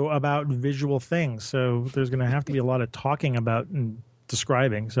radio about visual things, so there's going to have to be a lot of talking about and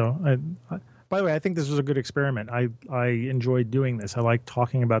describing. So, by the way, I think this was a good experiment. I enjoyed doing this. I like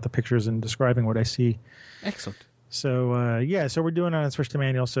talking about the pictures and describing what I see. Excellent. So, so we're doing it on Switch to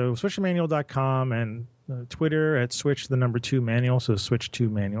Manual. So, switchtomanual.com and Twitter at Switch2Manual. So,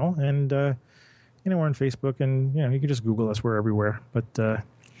 Switch2Manual. And, we're on Facebook, and, you can just Google us. We're everywhere. But,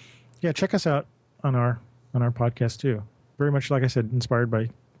 check us out on our podcast, too. Very much, like I said, inspired by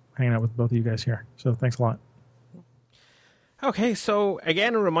hanging out with both of you guys here. So, thanks a lot. Okay, so,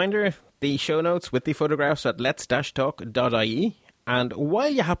 again, a reminder, the show notes with the photographs at lets-talk.ie. And while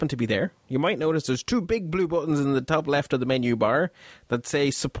you happen to be there, you might notice there's 2 big blue buttons in the top left of the menu bar that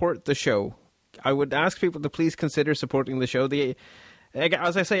say support the show. I would ask people to please consider supporting the show.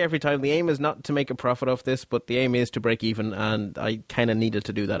 As I say every time, the aim is not to make a profit off this, but the aim is to break even, and I kind of needed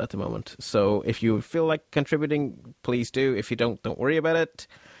to do that at the moment. So if you feel like contributing, please do. If you don't worry about it.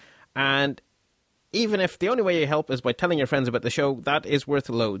 And even if the only way you help is by telling your friends about the show, that is worth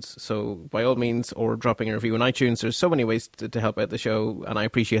loads. So by all means, or dropping a review on iTunes, there's so many ways to help out the show, and I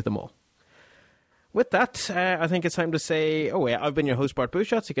appreciate them all. With that, I think it's time to say, I've been your host, Bart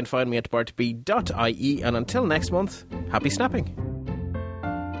Busschots. You can find me at bartb.ie, and until next month, happy snapping.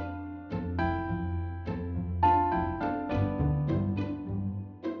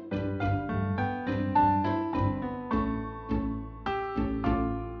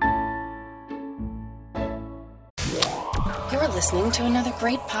 You're listening to another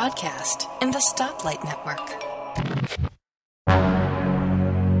great podcast in the Stoplight Network.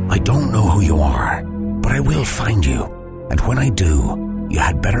 I don't know who you are, but I will find you. And when I do, you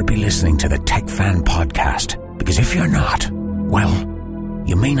had better be listening to the Tech Fan Podcast, because if you're not, well,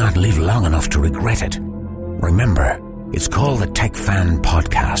 you may not live long enough to regret it. Remember, it's called the Tech Fan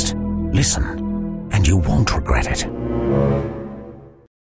Podcast. Listen, and you won't regret it.